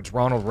France, or it's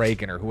Ronald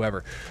Reagan, or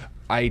whoever.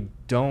 I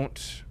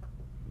don't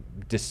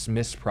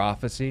dismiss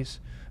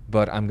prophecies,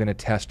 but I'm going to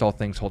test all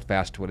things, hold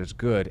fast to what is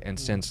good. And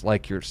since,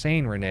 like you're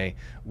saying, Renee,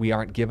 we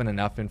aren't given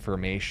enough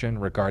information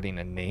regarding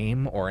a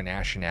name or a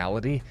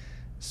nationality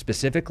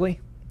specifically,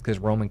 because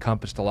Rome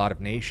encompassed a lot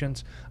of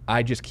nations,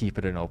 I just keep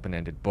it an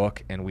open-ended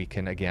book, and we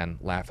can, again,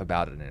 laugh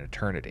about it in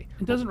eternity.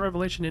 And doesn't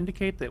Revelation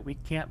indicate that we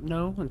can't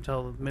know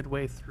until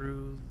midway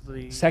through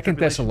the 2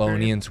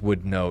 Thessalonians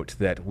would note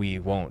that we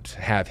won't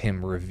have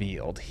him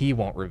revealed. He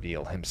won't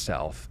reveal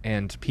himself.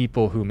 And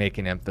people who make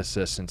an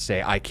emphasis and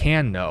say, I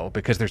can know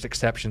because there's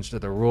exceptions to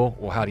the rule,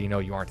 well, how do you know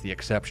you aren't the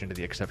exception to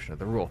the exception of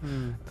the rule?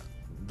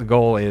 The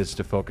goal is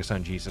to focus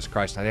on Jesus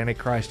Christ, not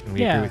Antichrist, and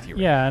we agree with you.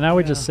 Yeah, and I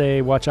would just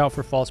say, watch out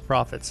for false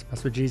prophets.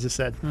 That's what Jesus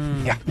said.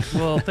 Yeah.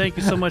 Well, thank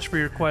you so much for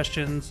your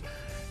questions.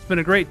 It's been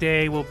a great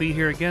day. We'll be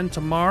here again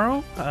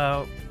tomorrow.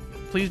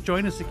 Please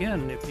join us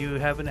again if you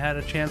haven't had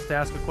a chance to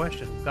ask a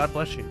question. God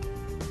bless you.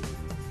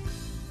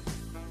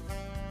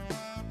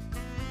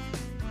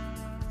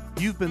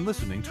 You've been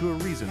listening to A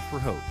Reason for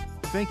Hope.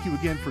 Thank you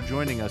again for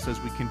joining us as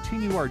we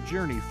continue our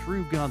journey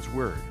through God's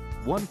Word,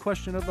 one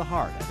question of the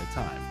heart at a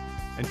time.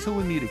 Until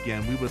we meet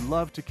again, we would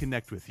love to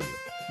connect with you.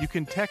 You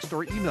can text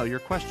or email your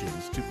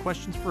questions to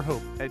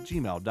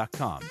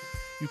questionsforhope@gmail.com.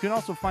 You can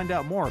also find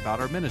out more about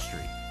our ministry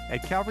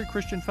at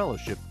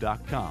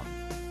calvarychristianfellowship.com.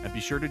 And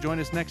be sure to join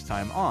us next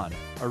time on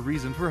A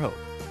Reason for Hope.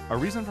 A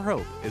Reason for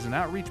Hope is an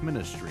outreach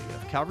ministry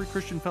of Calvary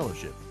Christian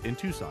Fellowship in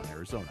Tucson,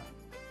 Arizona.